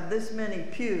sense to have this many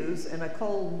pews in a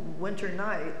cold winter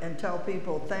night and tell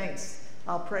people, thanks,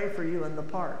 I'll pray for you in the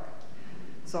park.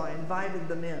 So I invited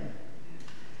them in.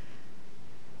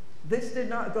 This did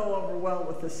not go over well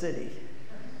with the city.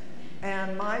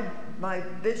 And my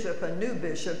bishop, a new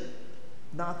bishop,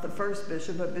 not the first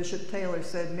bishop, but Bishop Taylor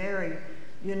said, Mary,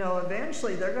 you know,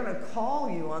 eventually they're going to call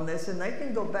you on this and they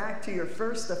can go back to your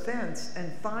first offense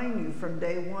and fine you from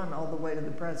day one all the way to the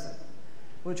present,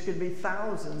 which could be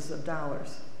thousands of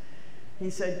dollars. He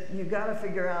said, you've got to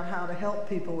figure out how to help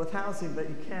people with housing, but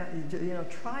you can't, you know,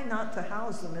 try not to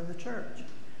house them in the church.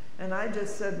 And I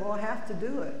just said, well, I have to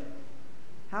do it.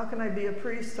 How can I be a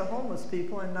priest to homeless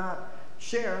people and not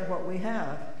share what we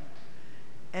have?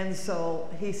 And so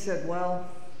he said, well,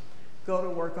 go to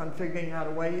work on figuring out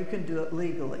a way you can do it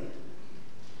legally.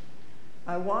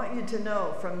 I want you to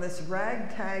know, from this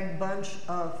ragtag bunch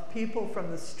of people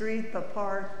from the street, the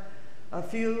park, a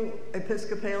few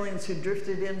Episcopalians who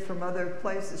drifted in from other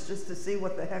places just to see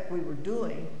what the heck we were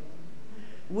doing,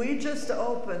 we just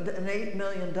opened an $8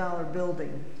 million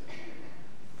building.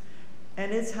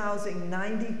 And it's housing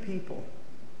 90 people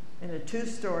in a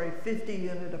 2-story,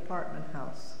 50-unit apartment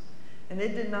house. And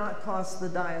it did not cost the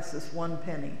diocese 1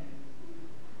 penny,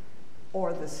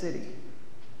 or the city.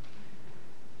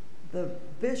 The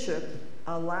bishop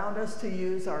allowed us to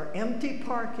use our empty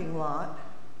parking lot,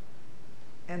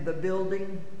 and the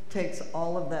building takes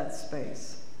all of that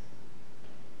space.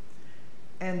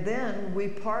 And then we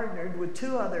partnered with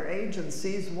 2 other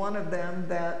agencies, one of them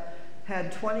that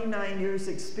had 29 years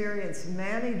experience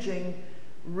managing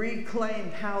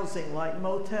reclaimed housing like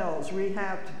motels,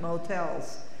 rehabbed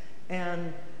motels,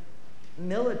 and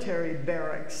military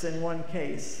barracks in one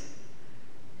case.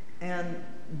 And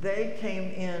they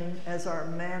came in as our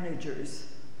managers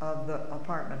of the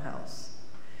apartment house.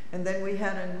 And then we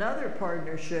had another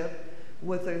partnership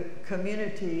with a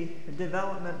community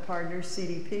development partner,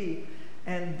 CDP,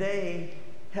 and they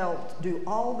helped do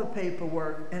all the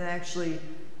paperwork and actually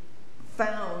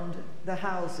found the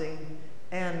housing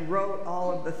and wrote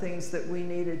all of the things that we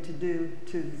needed to do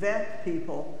to vet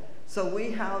people. So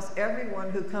we house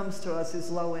everyone who comes to us is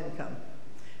low income.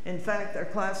 In fact, they're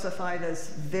classified as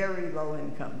very low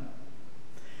income.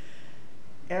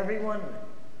 Everyone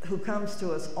who comes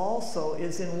to us also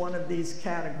is in one of these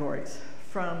categories,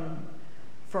 from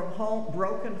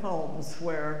broken homes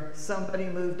where somebody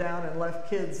moved out and left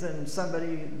kids and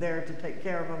somebody there to take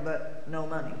care of them, but no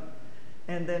money.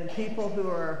 And then people who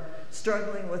are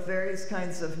struggling with various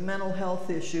kinds of mental health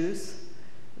issues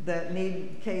that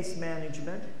need case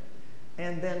management,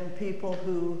 and then people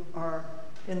who are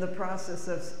in the process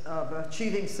of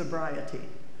achieving sobriety.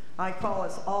 I call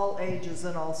us all ages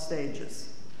and all stages.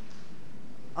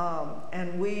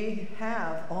 And we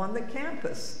have on the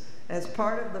campus, as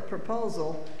part of the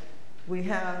proposal, we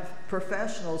have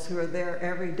professionals who are there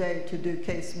every day to do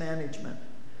case management.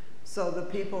 So the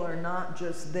people are not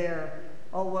just there,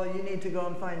 oh, well, you need to go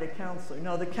and find a counselor.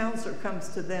 No, the counselor comes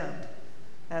to them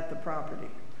at the property.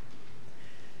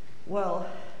 Well,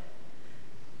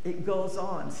 it goes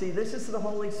on. See, this is the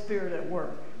Holy Spirit at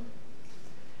work.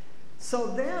 So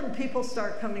then people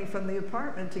start coming from the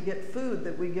apartment to get food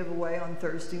that we give away on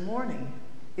Thursday morning.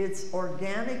 It's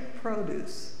organic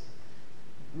produce,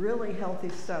 really healthy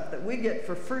stuff that we get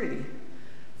for free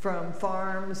from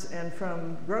farms and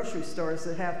from grocery stores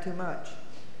that have too much.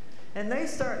 And they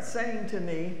start saying to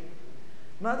me,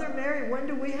 Mother Mary, when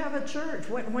do we have a church?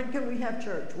 When can we have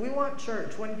church? We want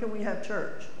church. When can we have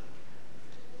church?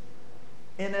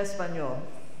 In Espanol.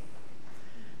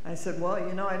 I said, well,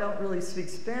 you know, I don't really speak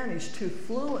Spanish too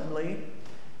fluently.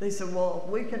 They said, well,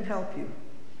 we can help you.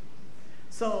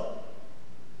 So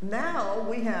now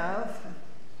we have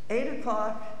 8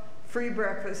 o'clock free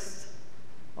breakfast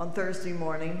on Thursday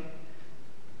morning,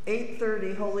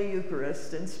 8:30 Holy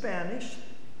Eucharist in Spanish,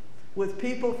 with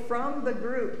people from the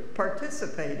group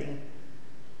participating.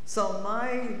 So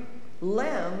my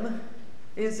lem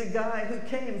is a guy who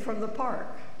came from the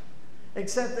park,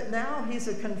 except that now he's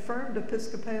a confirmed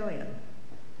Episcopalian.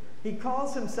 He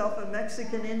calls himself a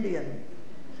Mexican Indian.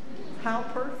 How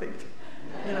perfect.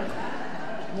 You know,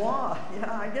 wow,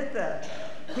 yeah, I get that.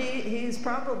 He's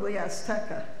probably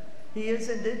Azteca. He is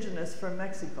indigenous from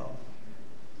Mexico.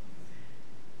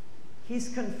 He's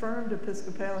confirmed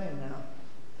Episcopalian now.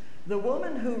 The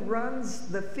woman who runs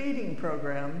the feeding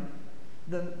program,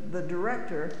 the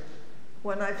director,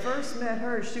 when I first met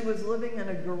her, she was living in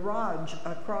a garage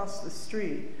across the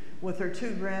street with her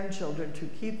 2 grandchildren to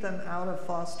keep them out of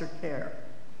foster care.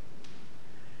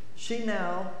 She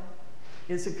now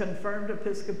is a confirmed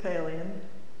Episcopalian,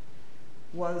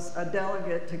 was a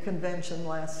delegate to convention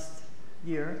last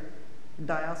year,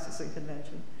 diocesan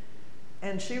convention.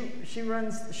 And she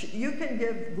runs, you can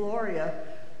give Gloria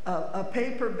a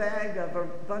paper bag of a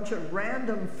bunch of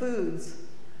random foods,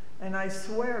 and I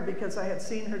swear, because I have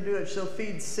seen her do it, she'll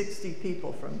feed 60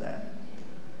 people from that.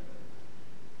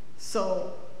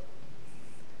 So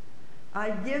I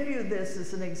give you this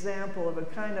as an example of a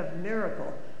kind of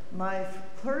miracle. My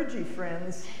clergy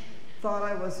friends thought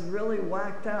I was really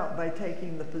whacked out by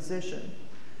taking the position.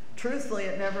 Truthfully,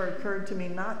 it never occurred to me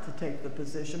not to take the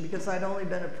position because I'd only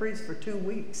been a priest for 2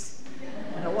 weeks.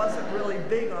 And I wasn't really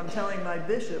big on telling my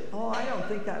bishop, oh, I don't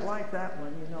think I like that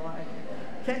one. You know,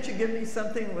 can't you give me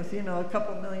something with, you know, a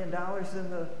couple $1 million in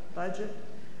the budget?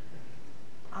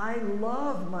 I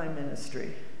love my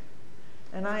ministry.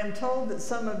 And I am told that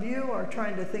some of you are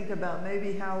trying to think about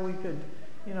maybe how we could,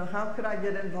 you know, how could I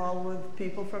get involved with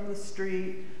people from the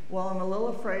street? Well, I'm a little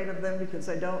afraid of them because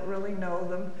I don't really know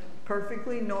them.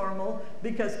 Perfectly normal,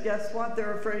 because guess what?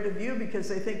 They're afraid of you because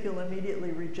they think you'll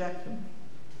immediately reject them.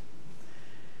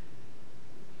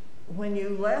 When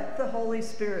you let the Holy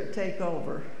Spirit take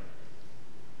over,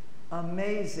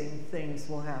 amazing things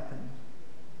will happen.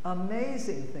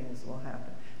 Amazing things will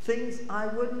happen. Things I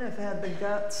wouldn't have had the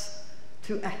guts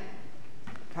to,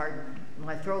 pardon,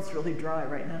 my throat's really dry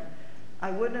right now.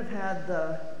 I wouldn't have had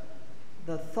the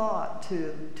thought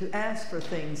to ask for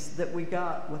things that we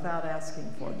got without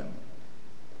asking for them.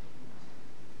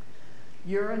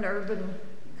 You're an urban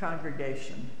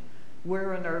congregation.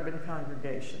 We're an urban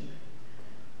congregation.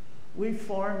 We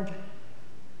formed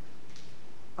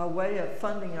a way of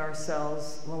funding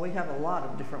ourselves. Well, we have a lot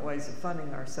of different ways of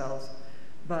funding ourselves,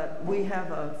 but we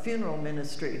have a funeral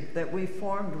ministry that we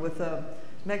formed with a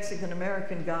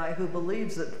Mexican-American guy who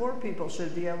believes that poor people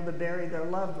should be able to bury their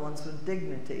loved ones with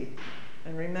dignity.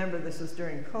 And remember, this was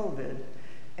during COVID.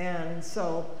 And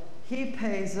so he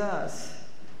pays us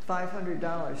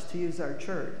 $500 to use our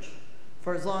church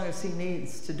for as long as he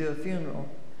needs to do a funeral.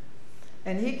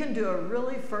 And he can do a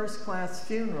really first-class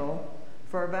funeral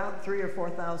for about $3,000 or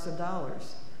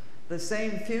 $4,000. The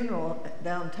same funeral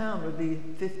downtown would be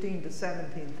 $15,000 to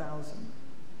 $17,000.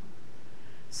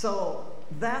 So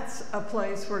that's a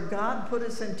place where God put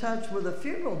us in touch with a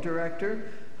funeral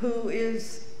director who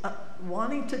is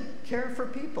wanting to care for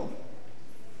people.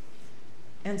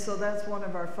 And so that's one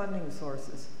of our funding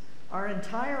sources. Our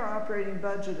entire operating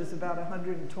budget is about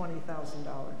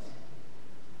 $120,000.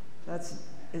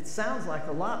 It sounds like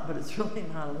a lot, but it's really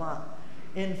not a lot.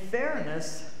 In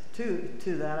fairness to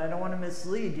that, I don't want to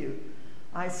mislead you,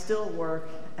 I still work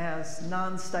as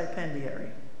non-stipendiary.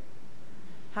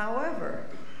 However,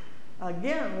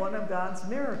 again, one of God's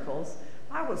miracles,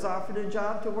 I was offered a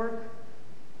job to work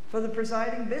for the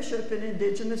presiding bishop in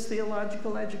Indigenous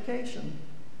theological education.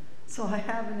 So I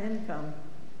have an income.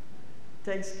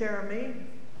 Takes care of me.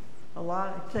 A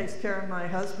lot, it takes care of my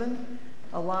husband.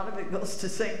 A lot of it goes to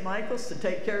St. Michael's to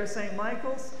take care of St.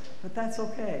 Michael's, but that's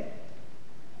okay.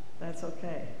 That's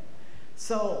okay.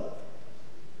 So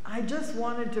I just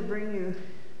wanted to bring you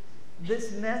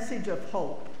this message of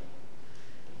hope.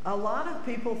 A lot of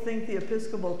people think the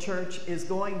Episcopal Church is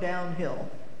going downhill.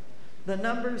 The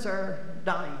numbers are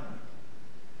dying.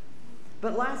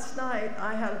 But last night,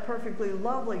 I had a perfectly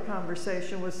lovely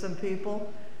conversation with some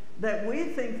people that we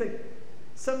think that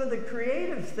some of the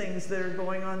creative things that are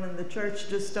going on in the church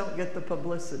just don't get the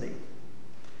publicity.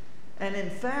 And in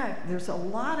fact, there's a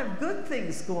lot of good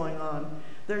things going on.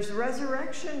 There's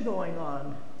resurrection going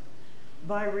on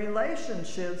by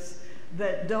relationships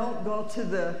that don't go to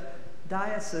the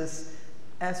diocese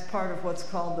as part of what's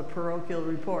called the parochial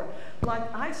report.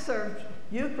 Like I served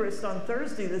Eucharist on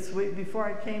Thursday this week before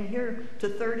I came here to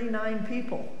 39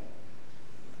 people.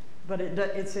 But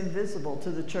it's invisible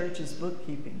to the church's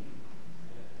bookkeeping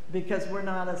because we're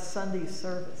not a Sunday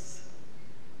service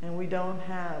and we don't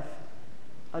have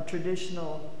a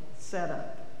traditional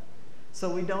setup. So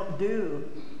we don't do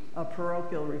a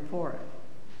parochial report.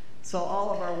 So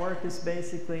all of our work is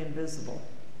basically invisible.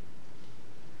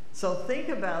 So think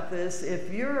about this.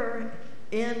 If you're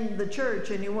in the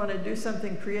church and you want to do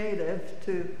something creative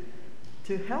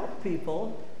to help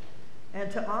people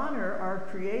and to honor our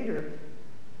Creator,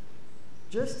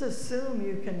 just assume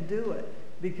you can do it.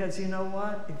 Because you know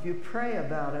what? If you pray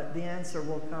about it, the answer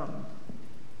will come.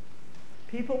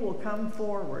 People will come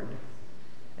forward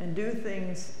and do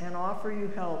things and offer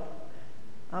you help.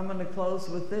 I'm going to close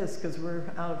with this because we're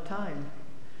out of time.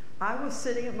 I was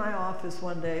sitting at my office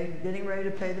one day getting ready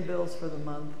to pay the bills for the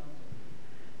month,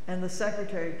 and the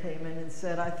secretary came in and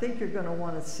said, I think you're going to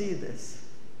want to see this.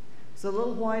 It's a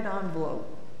little white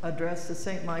envelope addressed to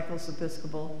St. Michael's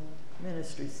Episcopal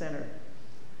Ministry Center.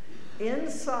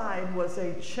 Inside was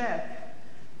a check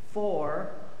for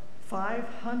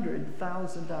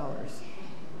 $500,000.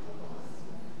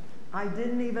 I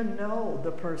didn't even know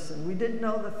the person. We didn't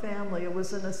know the family. It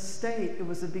was an estate. It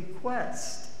was a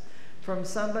bequest from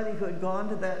somebody who had gone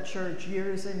to that church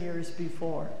years and years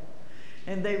before.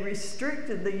 And they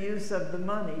restricted the use of the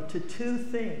money to 2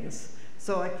 things.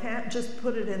 So I can't just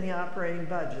put it in the operating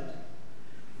budget.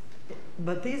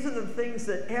 But these are the things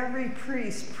that every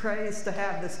priest prays to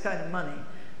have this kind of money,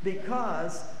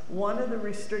 because one of the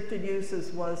restricted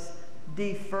uses was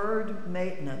deferred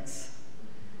maintenance.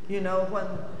 You know, when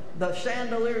the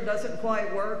chandelier doesn't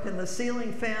quite work and the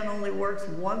ceiling fan only works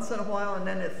once in a while and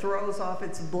then it throws off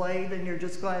its blade and you're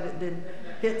just glad it didn't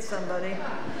hit somebody.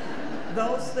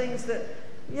 Those things that,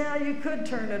 yeah, you could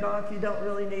turn it off, you don't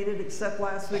really need it, except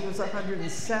last week was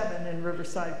 107 in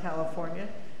Riverside, California.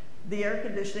 The air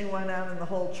conditioning went out in the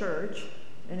whole church,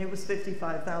 and it was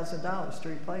 $55,000 to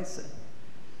replace it.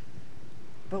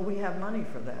 But we have money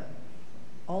for that.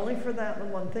 Only for that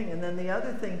one thing. And then the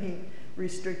other thing he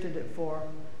restricted it for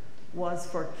was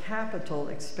for capital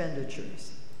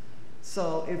expenditures.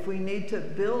 So if we need to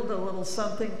build a little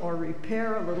something or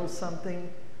repair a little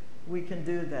something, we can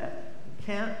do that.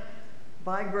 Can't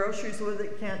buy groceries with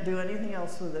it, can't do anything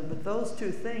else with it. But those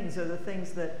 2 things are the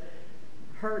things that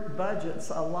hurt budgets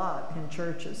a lot in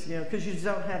churches, you know, because you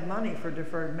don't have money for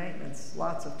deferred maintenance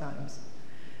lots of times.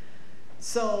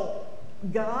 So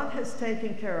God has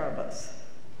taken care of us.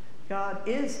 God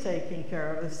is taking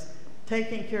care of us,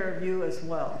 taking care of you as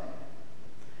well.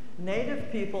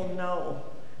 Native people know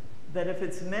that if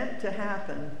it's meant to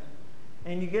happen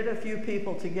and you get a few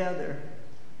people together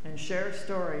and share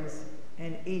stories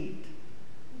and eat,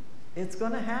 it's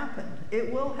going to happen.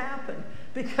 It will happen.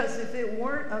 Because if it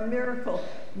weren't a miracle,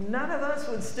 none of us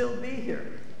would still be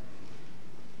here.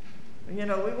 You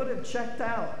know, we would have checked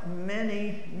out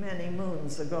many, many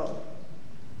moons ago.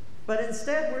 But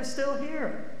instead, we're still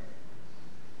here.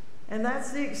 And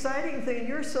that's the exciting thing.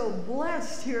 You're so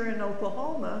blessed here in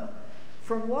Oklahoma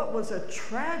from what was a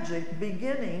tragic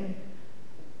beginning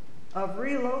of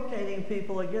relocating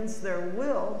people against their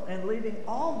will and leaving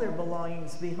all their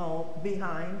belongings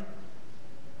behind.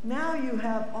 Now you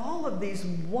have all of these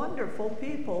wonderful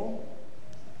people,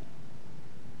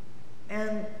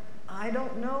 and I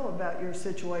don't know about your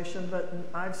situation, but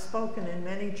I've spoken in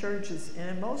many churches,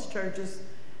 and in most churches,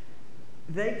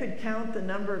 they could count the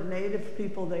number of Native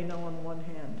people they know on one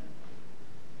hand.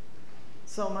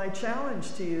 So my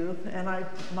challenge to you, and I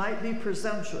might be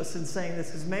presumptuous in saying this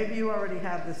because maybe you already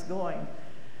have this going,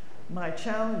 my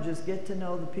challenge is get to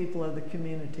know the people of the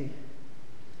community.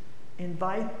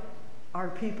 Invite our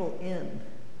people in.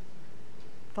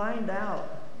 Find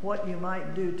out what you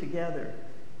might do together.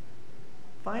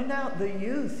 Find out the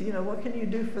youth, you know, what can you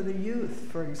do for the youth,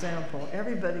 for example?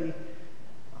 Everybody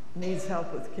needs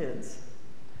help with kids.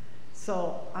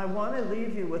 So I want to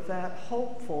leave you with that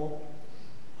hopeful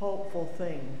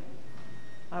thing.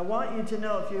 I want you to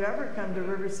know if you ever come to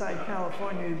Riverside,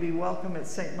 California, you'd be welcome at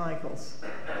St. Michael's.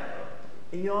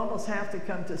 You almost have to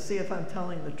come to see if I'm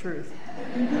telling the truth.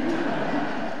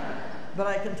 But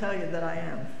I can tell you that I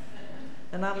am.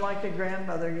 And I'm like a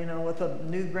grandmother, you know, with a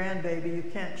new grandbaby. You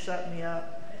can't shut me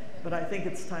up. But I think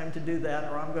it's time to do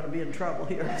that or I'm going to be in trouble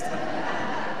here.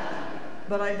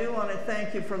 But I do want to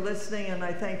thank you for listening, and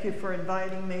I thank you for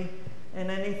inviting me,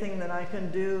 and anything that I can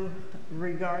do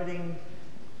regarding,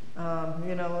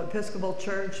 you know, Episcopal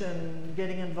Church and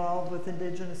getting involved with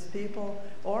Indigenous people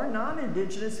or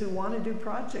non-Indigenous who want to do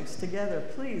projects together,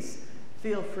 please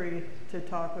feel free to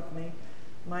talk with me.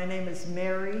 My name is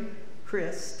Mary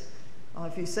Christ.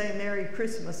 If you say Merry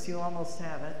Christmas, you almost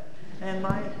have it. And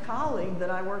my colleague that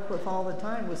I work with all the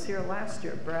time was here last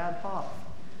year, Brad Hoff.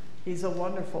 He's a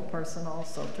wonderful person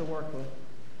also to work with.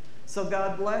 So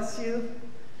God bless you.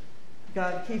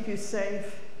 God keep you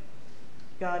safe.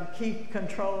 God keep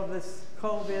control of this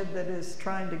COVID that is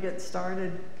trying to get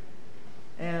started.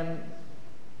 And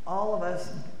all of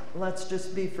us let's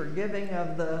just be forgiving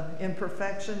of the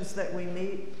imperfections that we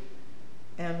meet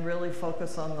and really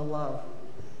focus on the love.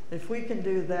 If we can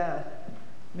do that,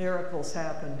 miracles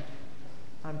happen.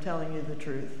 I'm telling you the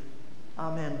truth.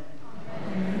 Amen.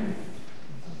 Amen.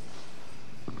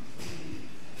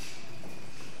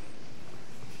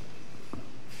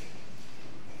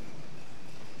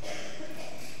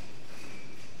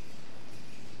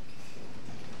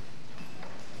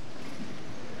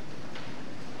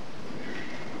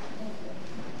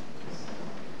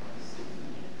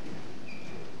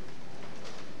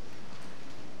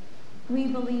 We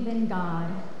believe in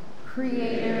God,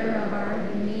 creator of our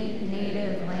unique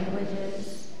native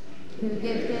languages, who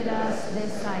gifted us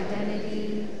this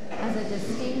identity as a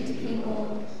distinct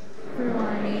people through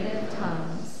our native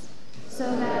tongues,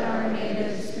 so that our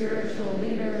native spiritual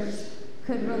leaders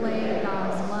could relay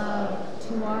God's love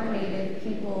to our native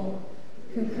people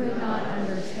who could not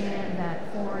understand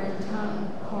that foreign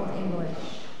tongue called English.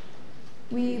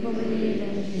 We believe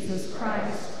in Jesus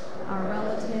Christ, our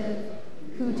relative,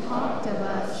 who talked of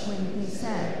us when he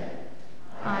said,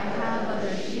 I have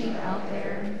other sheep out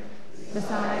there,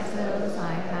 besides those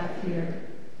I have here.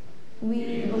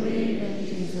 We believe in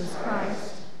Jesus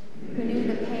Christ, who knew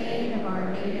the pain of our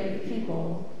native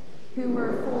people, who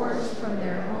were forced from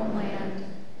their homeland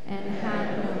and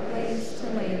had no place to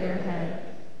lay their head.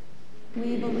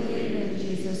 We believe in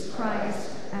Jesus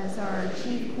Christ as our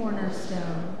chief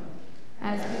cornerstone,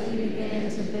 as we begin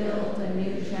to build a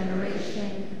new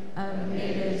generation of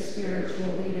native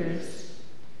spiritual leaders.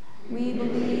 We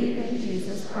believe in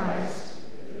Jesus Christ,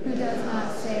 who does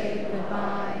not say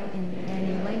goodbye in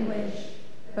any language,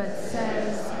 but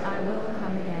says, I will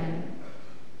come again.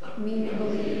 We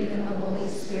believe in the Holy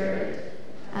Spirit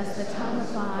as the tongue of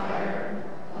fire,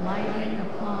 lighting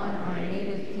upon our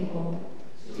native people,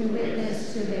 to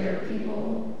witness to their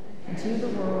people and to the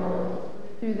world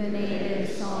through the native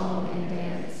song and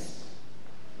dance.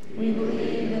 We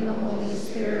believe in the Holy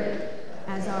Spirit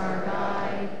as our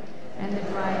guide and the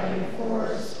driving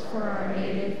force for our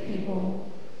native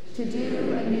people to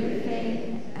do a new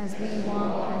thing as we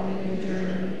walk a new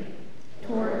journey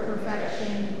toward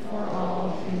perfection for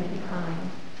all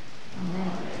humankind.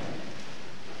 Amen.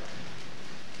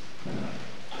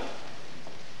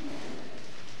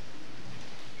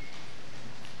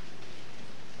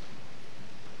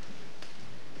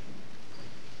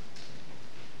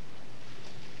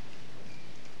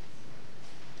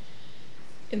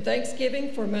 In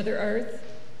thanksgiving for Mother Earth,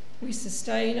 we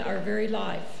sustain our very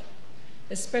life,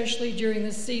 especially during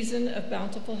the season of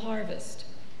bountiful harvest.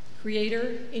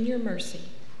 Creator, in your mercy.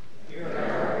 Hear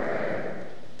our prayer.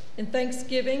 In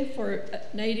thanksgiving for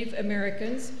Native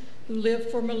Americans who lived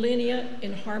for millennia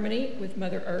in harmony with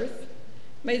Mother Earth,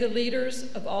 may the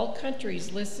leaders of all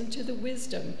countries listen to the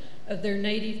wisdom of their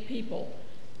native people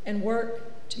and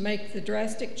work to make the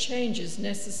drastic changes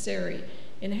necessary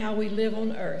in how we live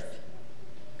on Earth.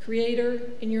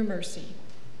 Creator, in your mercy.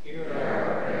 Hear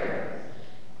our prayer.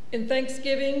 In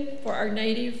thanksgiving for our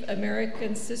Native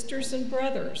American sisters and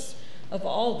brothers of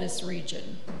all this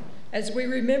region, as we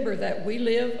remember that we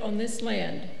live on this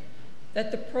land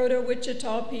that the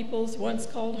Proto-Wichita peoples once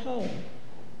called home,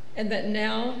 and that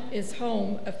now is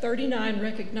home of 39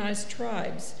 recognized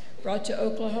tribes brought to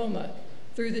Oklahoma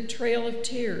through the Trail of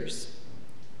Tears.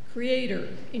 Creator,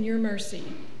 in your mercy.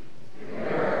 Hear our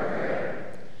prayer.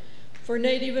 For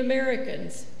Native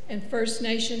Americans and First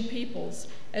Nation peoples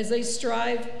as they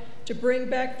strive to bring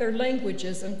back their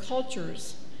languages and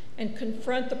cultures and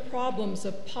confront the problems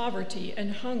of poverty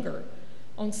and hunger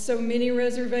on so many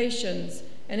reservations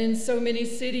and in so many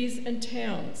cities and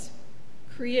towns.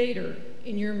 Creator,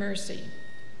 in your mercy.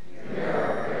 Hear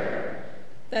our prayer.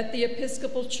 That the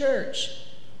Episcopal Church,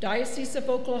 Diocese of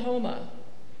Oklahoma,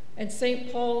 and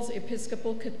St. Paul's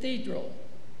Episcopal Cathedral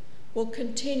will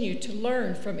continue to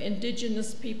learn from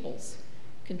indigenous peoples,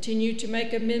 continue to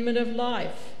make amendment of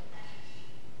life,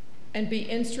 and be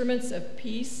instruments of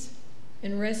peace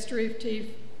and restorative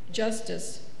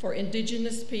justice for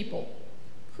indigenous people.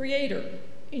 Creator,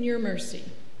 in your mercy.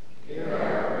 Hear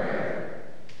our prayer.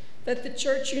 That the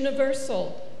Church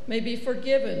Universal may be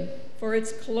forgiven for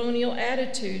its colonial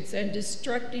attitudes and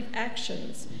destructive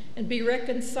actions and be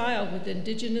reconciled with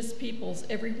indigenous peoples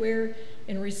everywhere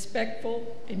in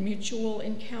respectful and mutual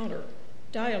encounter,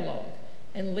 dialogue,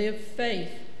 and live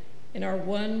faith in our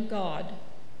one God.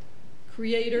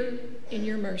 Creator, in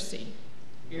your mercy.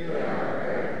 Hear our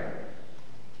prayer.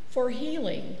 For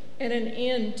healing and an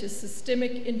end to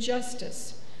systemic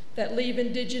injustice that leave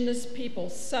indigenous people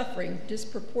suffering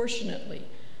disproportionately,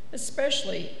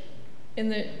 especially in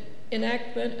the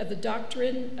enactment of the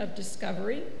doctrine of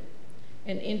discovery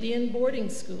and Indian boarding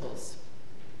schools.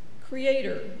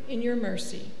 Creator, in your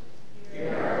mercy.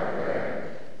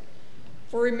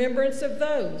 For remembrance of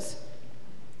those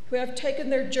who have taken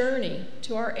their journey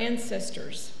to our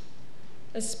ancestors,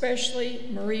 especially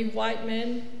Marie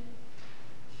Whiteman,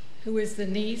 who is the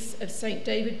niece of St.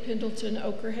 David Pendleton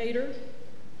Okerhader.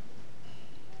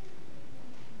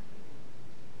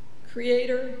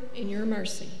 Creator, in your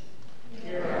mercy.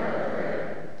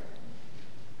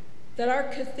 That our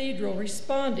cathedral,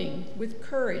 responding with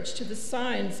courage to the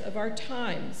signs of our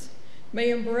times, may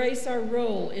embrace our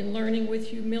role in learning with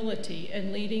humility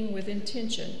and leading with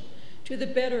intention to the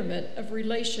betterment of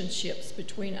relationships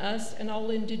between us and all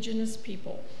Indigenous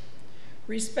people,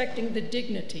 respecting the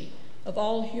dignity of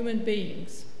all human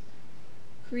beings.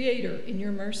 Creator, in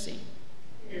your mercy.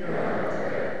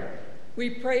 We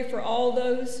pray for all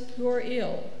those who are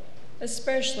ill,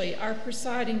 especially our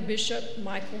presiding Bishop,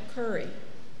 Michael Curry.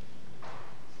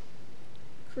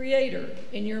 Creator,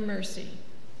 in your mercy.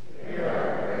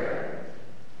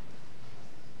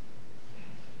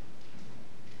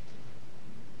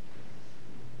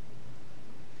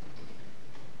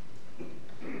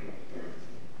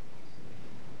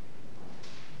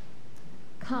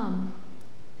 Come,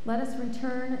 let us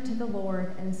return to the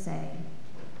Lord and say,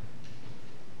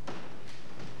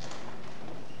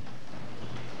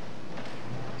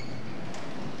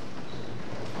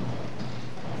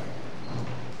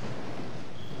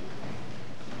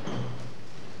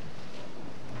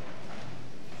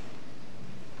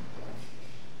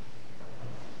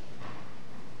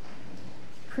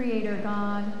 Creator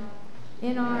God,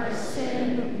 in our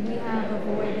sin we have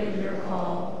avoided your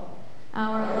call.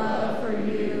 Our love for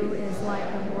you is like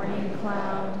a morning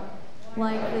cloud,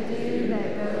 like the dew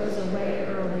that goes away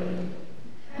early.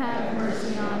 Have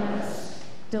mercy on us,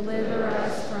 deliver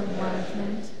us from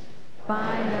judgment,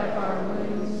 bind up our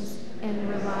wounds, and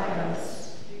revive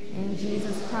us. In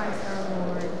Jesus Christ our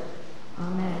Lord.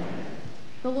 Amen.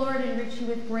 The Lord enrich you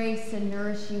with grace and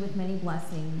nourish you with many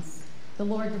blessings. The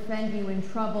Lord defend you in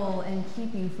trouble and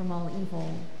keep you from all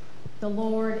evil. The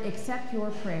Lord accept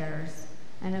your prayers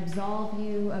and absolve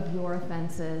you of your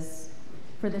offenses.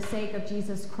 For the sake of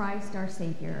Jesus Christ, our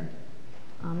Savior.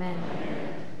 Amen.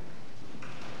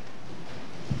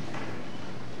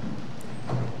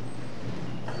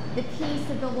 The peace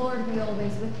of the Lord be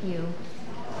always with you.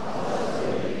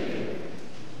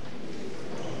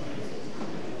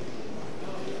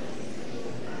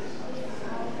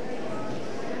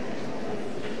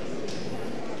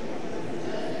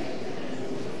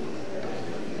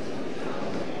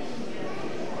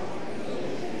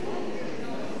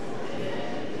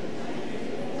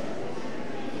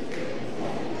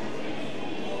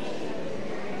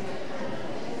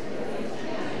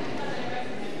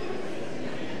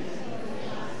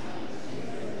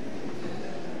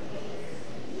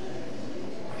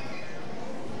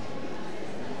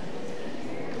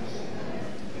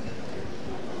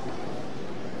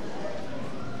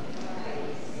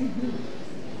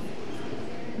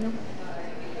 No.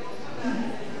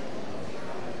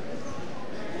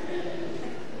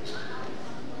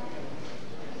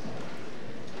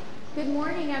 Good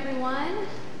morning, everyone.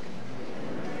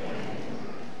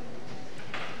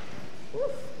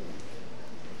 Oof.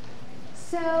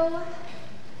 So,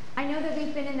 I know that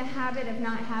we've been in the habit of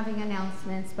not having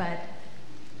announcements, but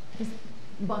just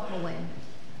buckle in.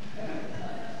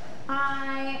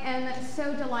 I am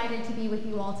so delighted to be with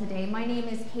you all today. My name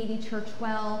is Katie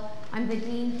Churchwell. I'm the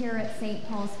dean here at St.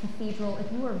 Paul's Cathedral. If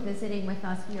you are visiting with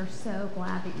us, we are so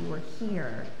glad that you are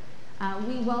here.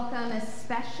 We welcome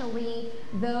especially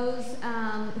those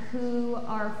who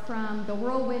are from the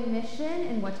Whirlwind Mission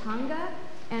in Watanga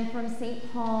and from St.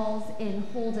 Paul's in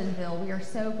Holdenville. We are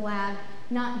so glad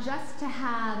not just to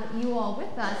have you all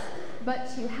with us, but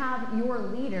to have your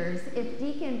leaders. If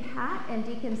Deacon Pat and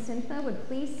Deacon Cynthia would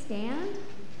please stand.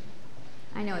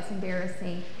 I know it's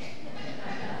embarrassing.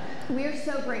 We are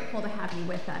so grateful to have you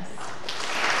with us.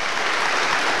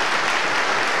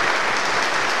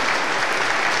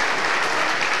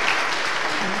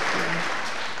 Thank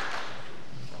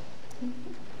you.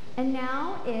 And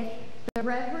now, if the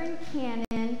Reverend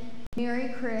Canon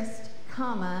Mary Christ,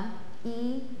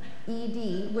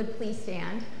 E.E.D. would please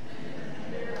stand.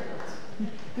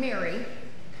 Mary,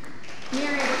 we're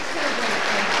so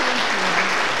grateful. Thank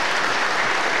you.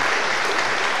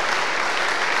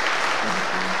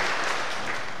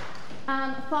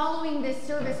 Following this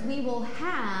service, we will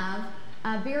have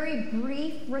a very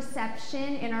brief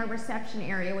reception in our reception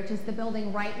area, which is the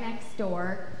building right next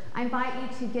door. I invite you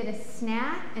to get a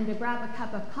snack and to grab a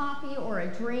cup of coffee or a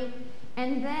drink,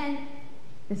 and then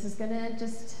this is gonna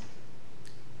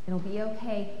it'll be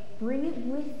okay. Bring it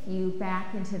with you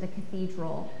back into the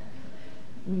cathedral.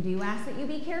 We do ask that you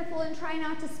be careful and try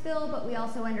not to spill, but we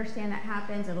also understand that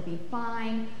happens. It'll be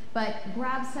fine. But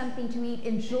grab something to eat.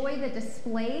 Enjoy the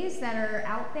displays that are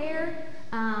out there.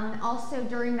 Also,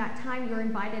 during that time, you're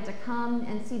invited to come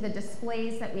and see the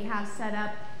displays that we have set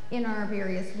up in our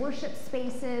various worship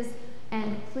spaces.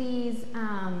 And please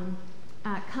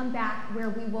come back where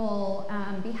we will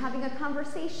be having a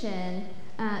conversation,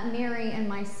 Mary and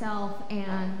myself,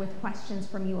 and with questions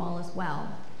from you all as well.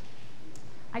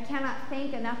 I cannot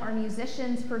thank enough our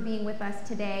musicians for being with us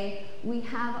today. We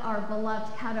have our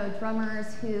beloved Caddo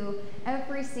drummers who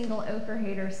every single Ochre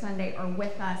Hater Sunday are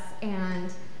with us, and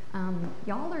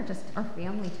y'all are just our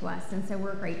family to us, and so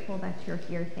we're grateful that you're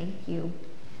here. Thank you.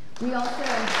 We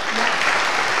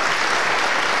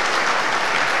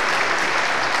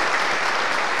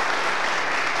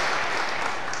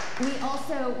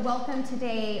also welcome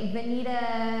today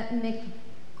Vanita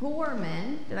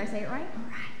McGorman. Did I say it right? All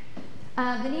right.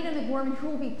 Vanita McGorman, who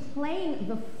will be playing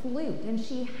the flute, and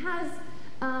she has,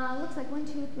 looks like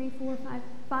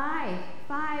 5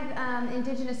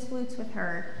 indigenous flutes with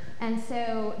her, and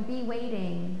so be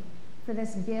waiting for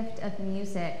this gift of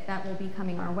music that will be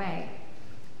coming our way.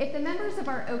 If the members of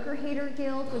our Ochre Hater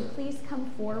Guild would please come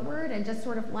forward and just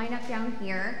sort of line up down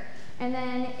here, and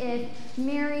then if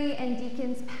Mary and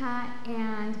Deacons Pat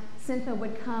and Cynthia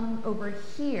would come over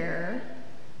here,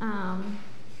 I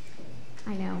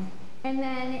know. And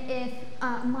then if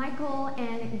Michael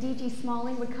and D.G.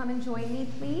 Smalling would come and join me,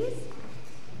 please.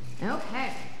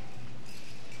 Okay.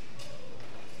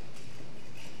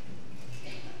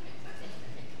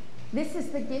 This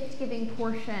is the gift-giving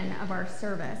portion of our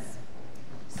service.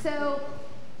 So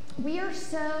we are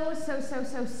so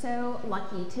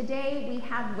lucky. Today we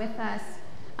have with us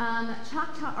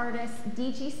Choctaw artist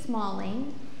D.G.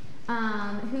 Smalling,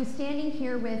 who's standing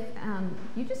here with,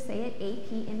 you just say it,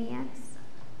 APMEX,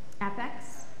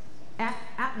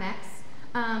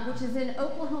 which is an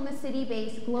Oklahoma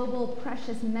City-based global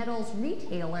precious metals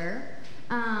retailer.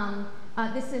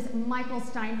 This is Michael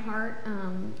Steinhardt,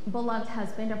 beloved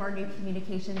husband of our new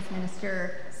communications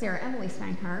minister, Sarah Emily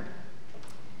Steinhardt.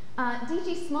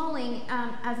 D.G. Smalling,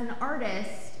 as an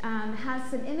artist,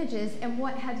 has some images, and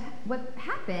what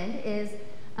happened is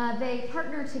they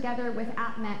partnered together with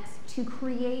APMEX to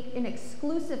create an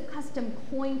exclusive custom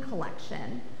coin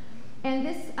collection. And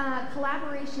this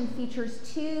collaboration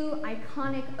features 2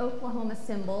 iconic Oklahoma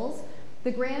symbols, the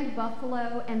Grand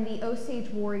Buffalo and the Osage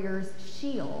Warrior's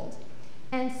shield.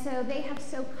 And so they have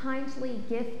so kindly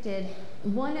gifted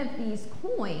one of these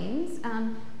coins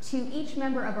to each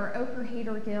member of our Ochre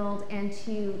Hater Guild and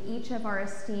to each of our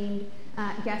esteemed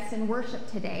guests in worship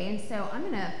today. And so I'm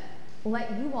going to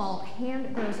let you all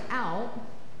hand those out.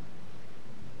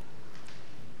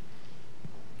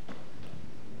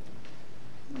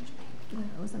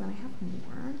 Those, and then I have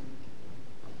more.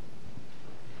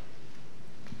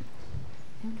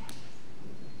 Okay,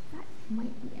 that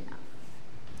might be enough.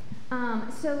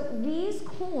 So these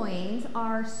coins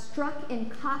are struck in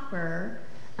copper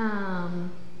and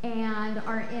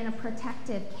are in a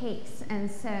protective case,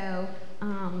 and so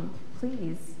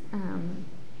please.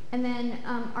 And then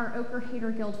our Ochre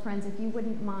Hater Guild friends, if you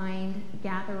wouldn't mind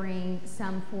gathering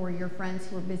some for your friends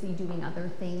who are busy doing other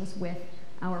things with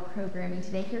our programming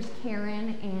today. Here's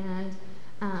Karen and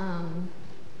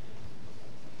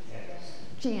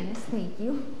Janice, thank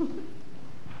you.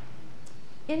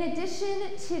 In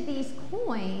addition to these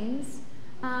coins,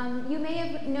 you may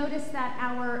have noticed that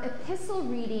our epistle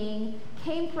reading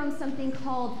came from something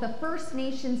called the First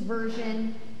Nations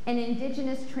Version, an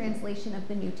indigenous translation of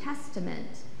the New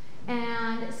Testament.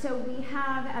 And so we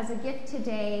have, as a gift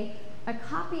today, a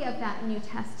copy of that New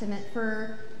Testament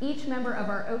for each member of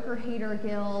our Ochre Hater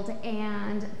Guild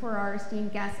and for our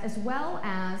esteemed guests, as well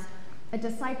as a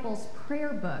disciples'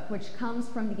 prayer book, which comes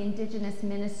from the indigenous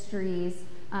ministries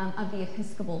of the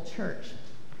Episcopal Church.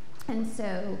 And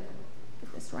so,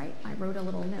 get this right, I wrote a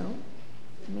little note.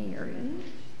 Mary.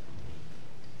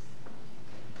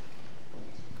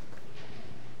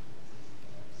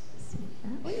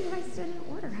 Oh, you guys did in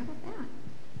order. How about that?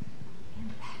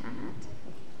 And Pat.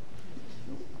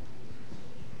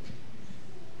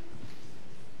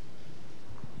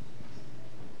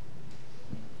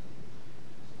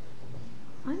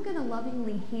 I'm going to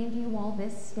lovingly hand you all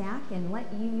this stack and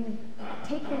let you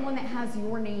take the one that has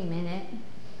your name in it.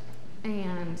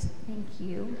 And thank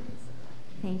you.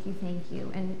 Thank you, thank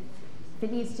you. And if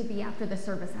it needs to be after the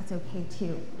service, that's okay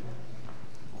too.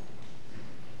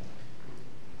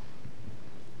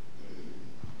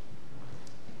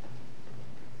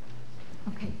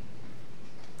 Okay.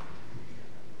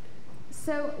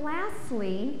 So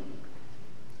lastly,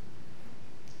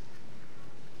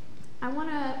 I want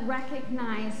to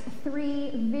recognize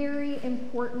three very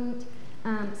important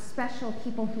special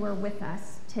people who are with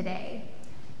us today.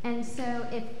 And so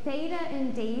if Theta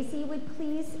and Daisy would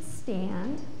please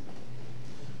stand.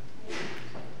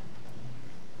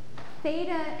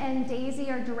 Theta and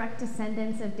Daisy are direct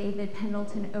descendants of David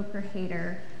Pendleton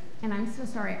Okerhader. And I'm so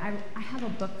sorry, I have a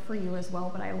book for you as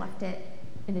well, but I left it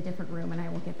in a different room, and I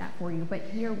will get that for you. But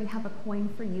here we have a coin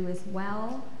for you as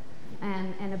well,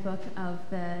 and a book of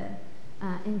the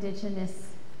Indigenous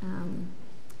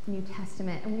New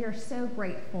Testament. And we are so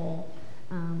grateful,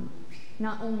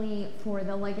 not only for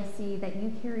the legacy that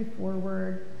you carry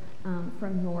forward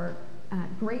from your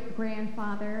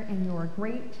great-grandfather and your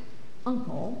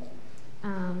great-uncle,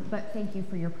 but thank you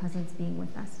for your presence being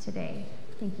with us today.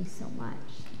 Thank you so much.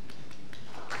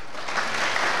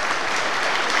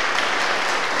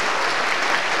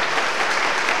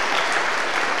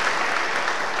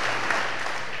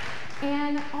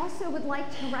 And also would like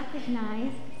to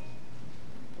recognize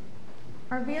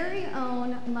our very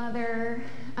own Mother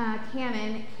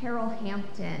Canon, Carol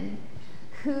Hampton,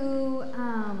 who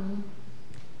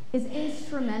is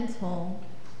instrumental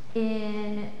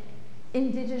in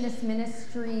Indigenous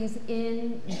ministries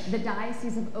in the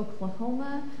Diocese of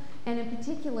Oklahoma, and in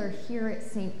particular here at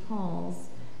St. Paul's.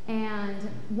 And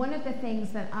one of the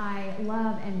things that I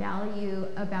love and value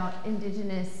about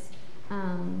Indigenous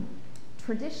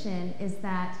tradition is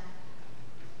that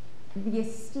the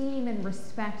esteem and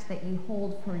respect that you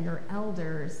hold for your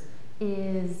elders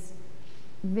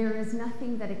there is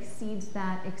nothing that exceeds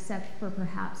that except for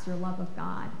perhaps your love of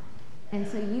God. And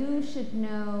so you should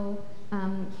know,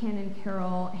 Canon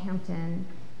Carol Hampton,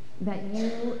 that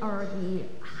you are the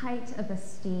height of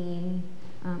esteem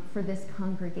for this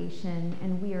congregation,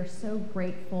 and we are so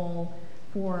grateful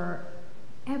for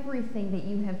everything that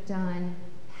you have done,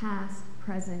 past,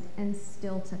 present, and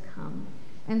still to come.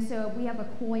 And so we have a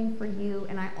coin for you,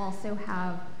 and I also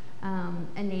have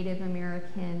a Native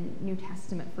American New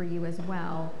Testament for you as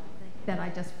well that I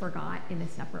just forgot in a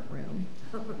separate room.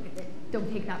 Okay.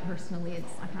 Don't take that personally,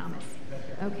 I promise.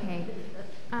 Okay.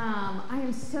 I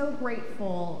am so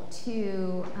grateful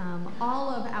to all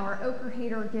of our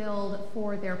Okerhader Guild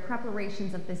for their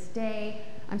preparations of this day.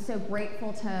 I'm so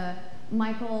grateful to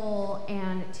Michael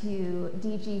and to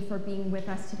DG for being with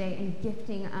us today and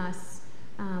gifting us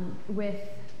with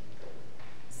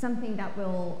something that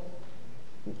will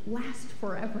last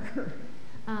forever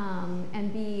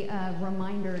and be a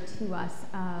reminder to us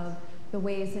of the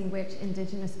ways in which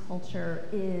Indigenous culture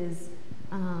is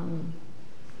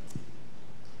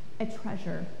a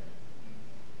treasure.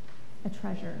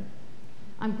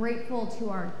 I'm grateful to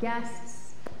our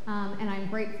guests, and I'm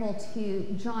grateful to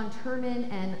John Turman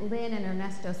and Lynn and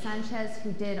Ernesto Sanchez,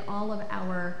 who did all of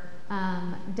our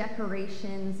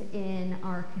decorations in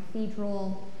our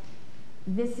cathedral.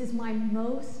 This is my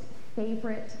most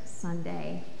favorite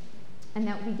Sunday, and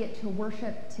that we get to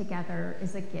worship together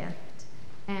is a gift.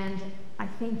 And I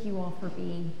thank you all for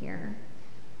being here.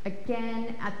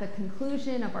 Again, at the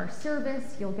conclusion of our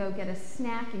service, you'll go get a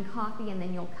snack and coffee, and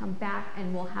then you'll come back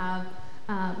and we'll have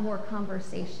more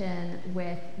conversation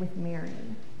with Mary.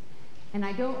 And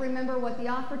I don't remember what the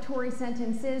offertory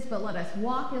sentence is, but let us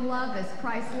walk in love as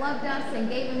Christ loved us and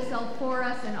gave himself for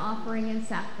us, an offering and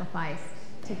sacrifice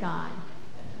to God.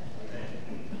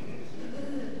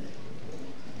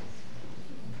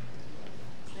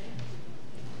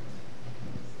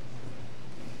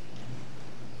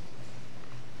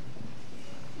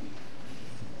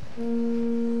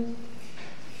 Alleluia.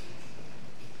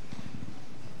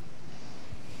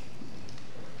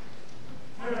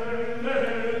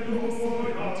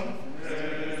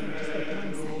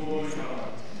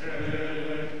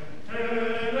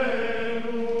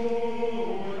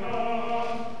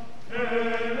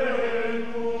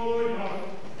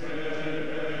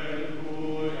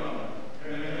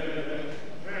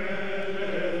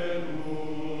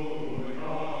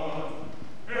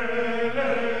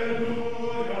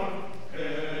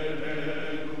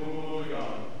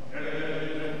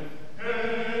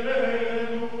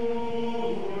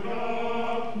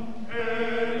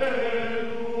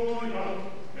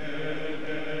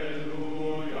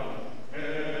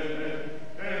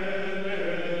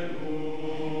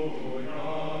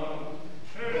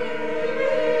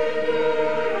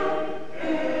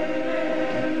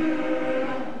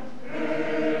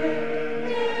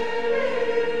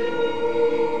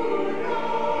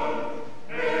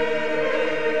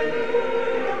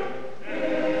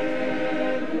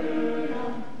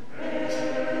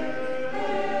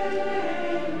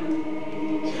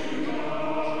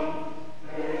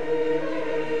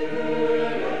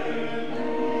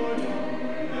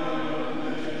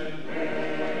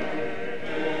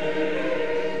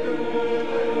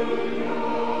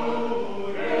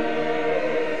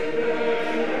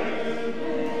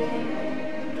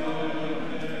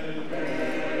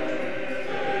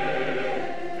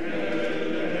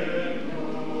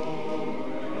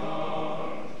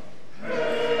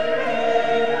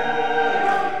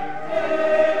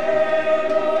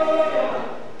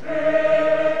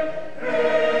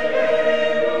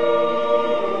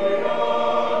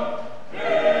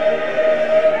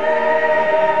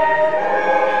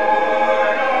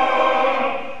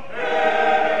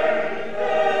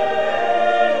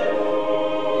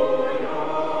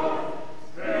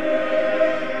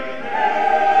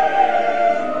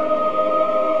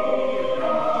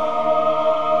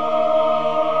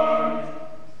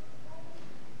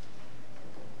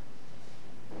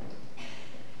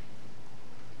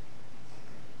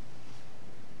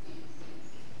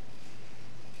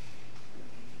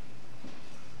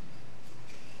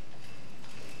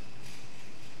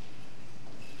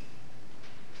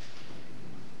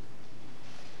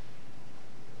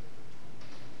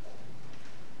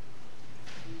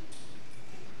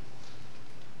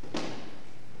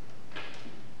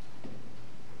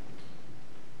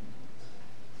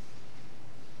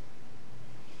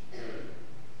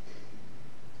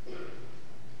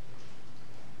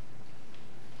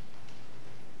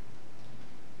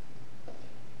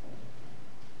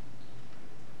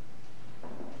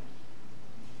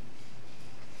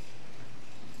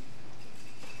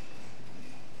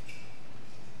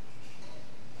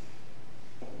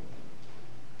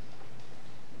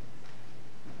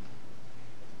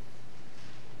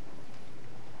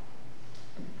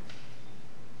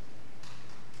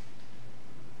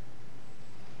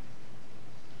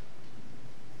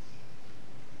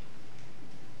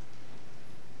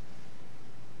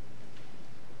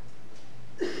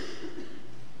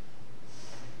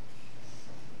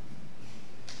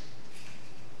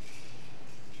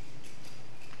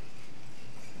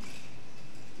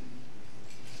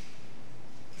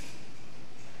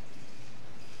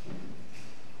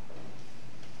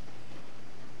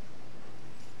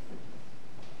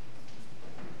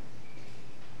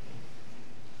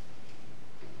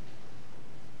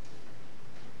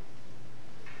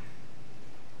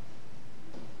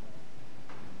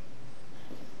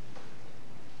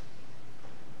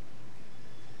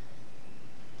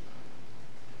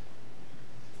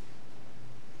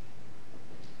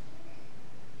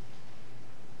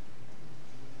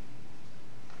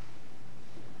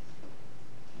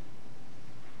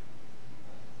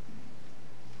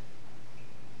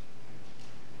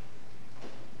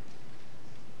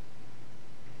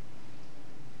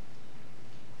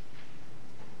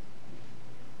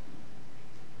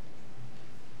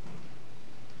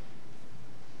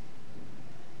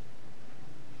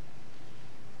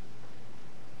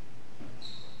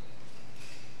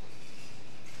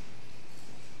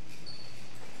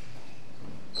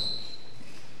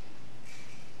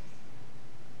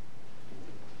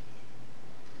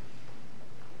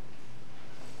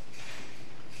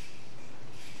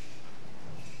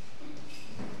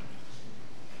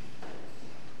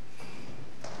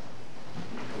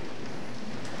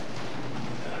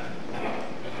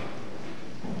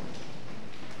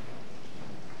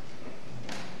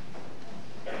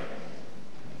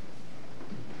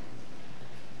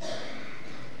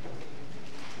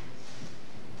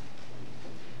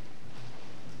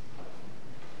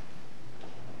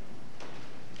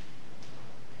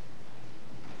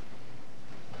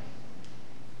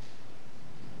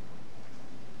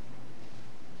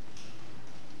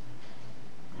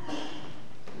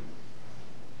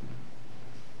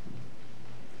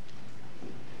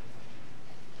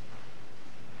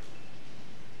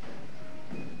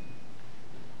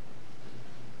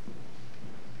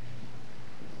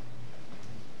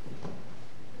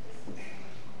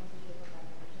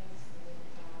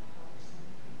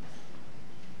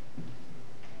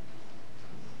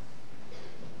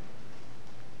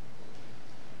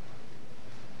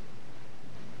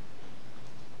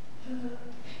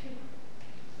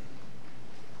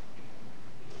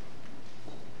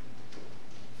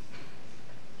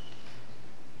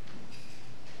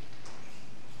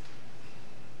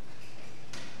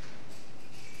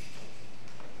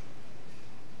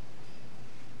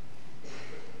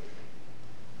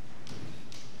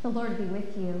 The Lord be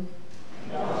with you.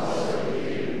 And also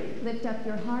with you. Lift up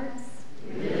your hearts.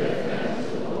 We lift them to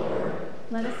the Lord.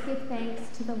 Let us give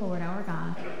thanks to the Lord our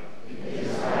God. It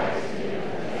is right to give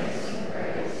thanks and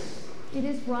praise. It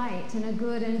is right and a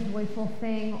good and joyful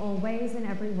thing, always and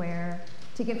everywhere,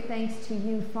 to give thanks to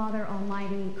you, Father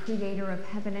Almighty, creator of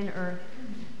heaven and earth,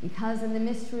 because in the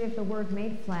mystery of the Word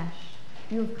made flesh,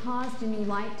 you have caused a new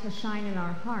light to shine in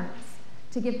our hearts,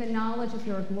 to give the knowledge of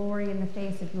your glory in the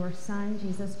face of your Son,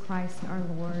 Jesus Christ our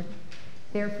Lord.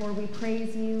 Therefore we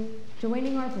praise you,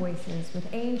 joining our voices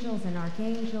with angels and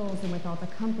archangels and with all the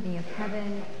company of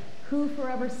heaven, who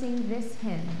forever sing this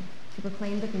hymn to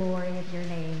proclaim the glory of your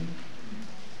name.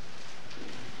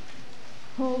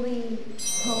 Holy,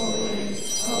 holy,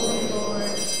 holy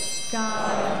Lord,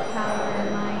 God of power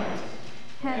and might,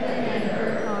 heaven and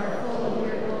earth are full of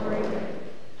your glory.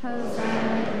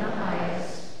 Hosanna in the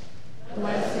highest.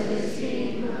 Blessed is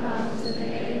he who comes in the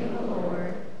name of the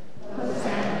Lord.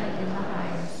 Hosanna in the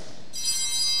highest.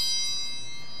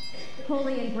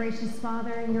 Holy and gracious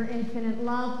Father, in your infinite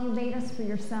love, you made us for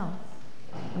yourself.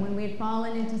 And when we had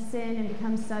fallen into sin and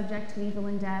become subject to evil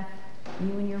and death,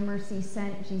 you in your mercy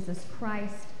sent Jesus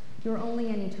Christ, your only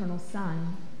and eternal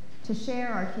Son, to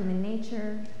share our human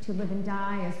nature, to live and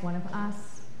die as one of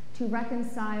us, to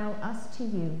reconcile us to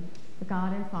you, the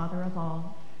God and Father of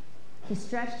all. He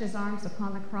stretched his arms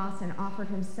upon the cross and offered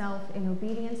himself in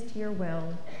obedience to your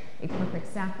will, a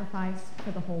perfect sacrifice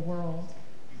for the whole world.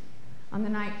 On the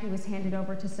night he was handed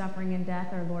over to suffering and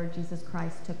death, our Lord Jesus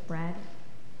Christ took bread,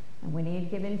 and when he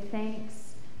had given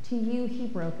thanks to you, he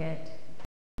broke it,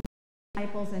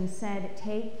 disciples, and said,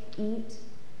 "Take, eat.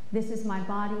 This is my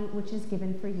body, which is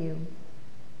given for you.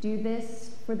 Do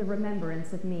this for the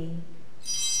remembrance of me."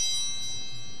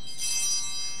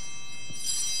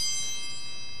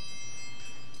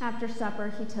 After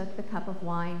supper, he took the cup of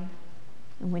wine,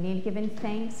 and when he had given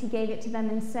thanks, he gave it to them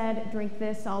and said, "Drink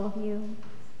this, all of you.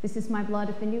 This is my blood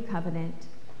of the new covenant,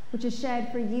 which is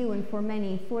shed for you and for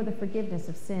many for the forgiveness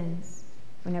of sins.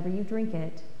 Whenever you drink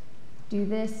it, do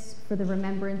this for the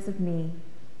remembrance of me."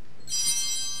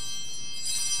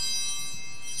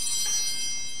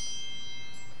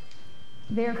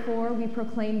 Therefore, we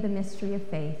proclaim the mystery of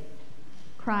faith.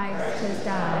 Christ has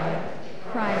died.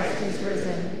 Christ is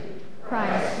risen.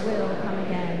 Christ will come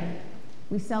again.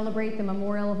 We celebrate the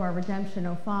memorial of our redemption,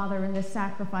 O Father, in this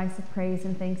sacrifice of praise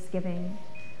and thanksgiving.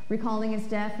 Recalling his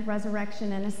death,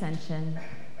 resurrection, and ascension,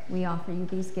 we offer you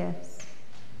these gifts.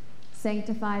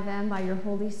 Sanctify them by your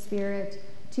Holy Spirit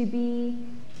to be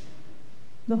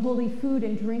the holy food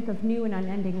and drink of new and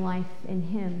unending life in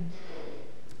him.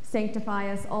 Sanctify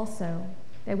us also,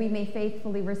 that we may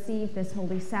faithfully receive this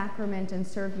holy sacrament and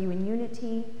serve you in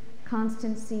unity,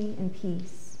 constancy, and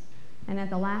peace. And at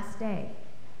the last day,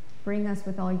 bring us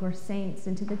with all your saints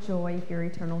into the joy of your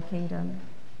eternal kingdom.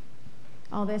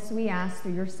 All this we ask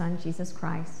through your Son, Jesus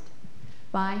Christ,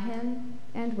 by him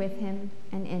and with him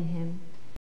and in him.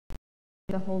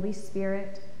 The Holy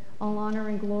Spirit, all honor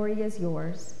and glory is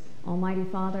yours, Almighty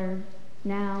Father,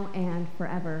 now and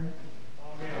forever.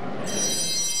 Amen.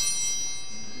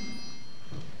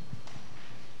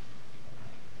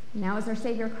 Now, as our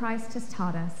Savior Christ has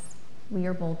taught us, we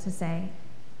are bold to say,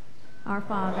 "Our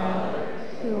Father,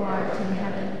 who art in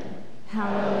heaven,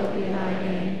 hallowed be thy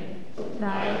name.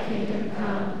 Thy kingdom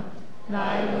come,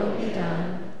 thy will be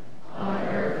done, on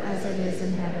earth as it is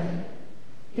in heaven.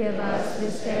 Give us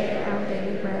this day our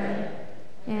daily bread,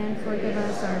 and forgive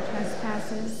us our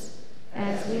trespasses,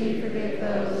 as we forgive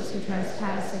those who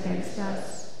trespass against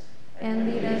us. And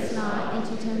lead us not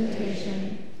into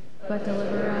temptation, but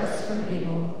deliver us from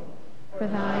evil. For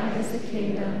thine is the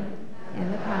kingdom,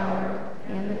 and the power,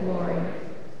 and the glory,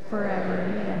 forever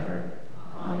and ever.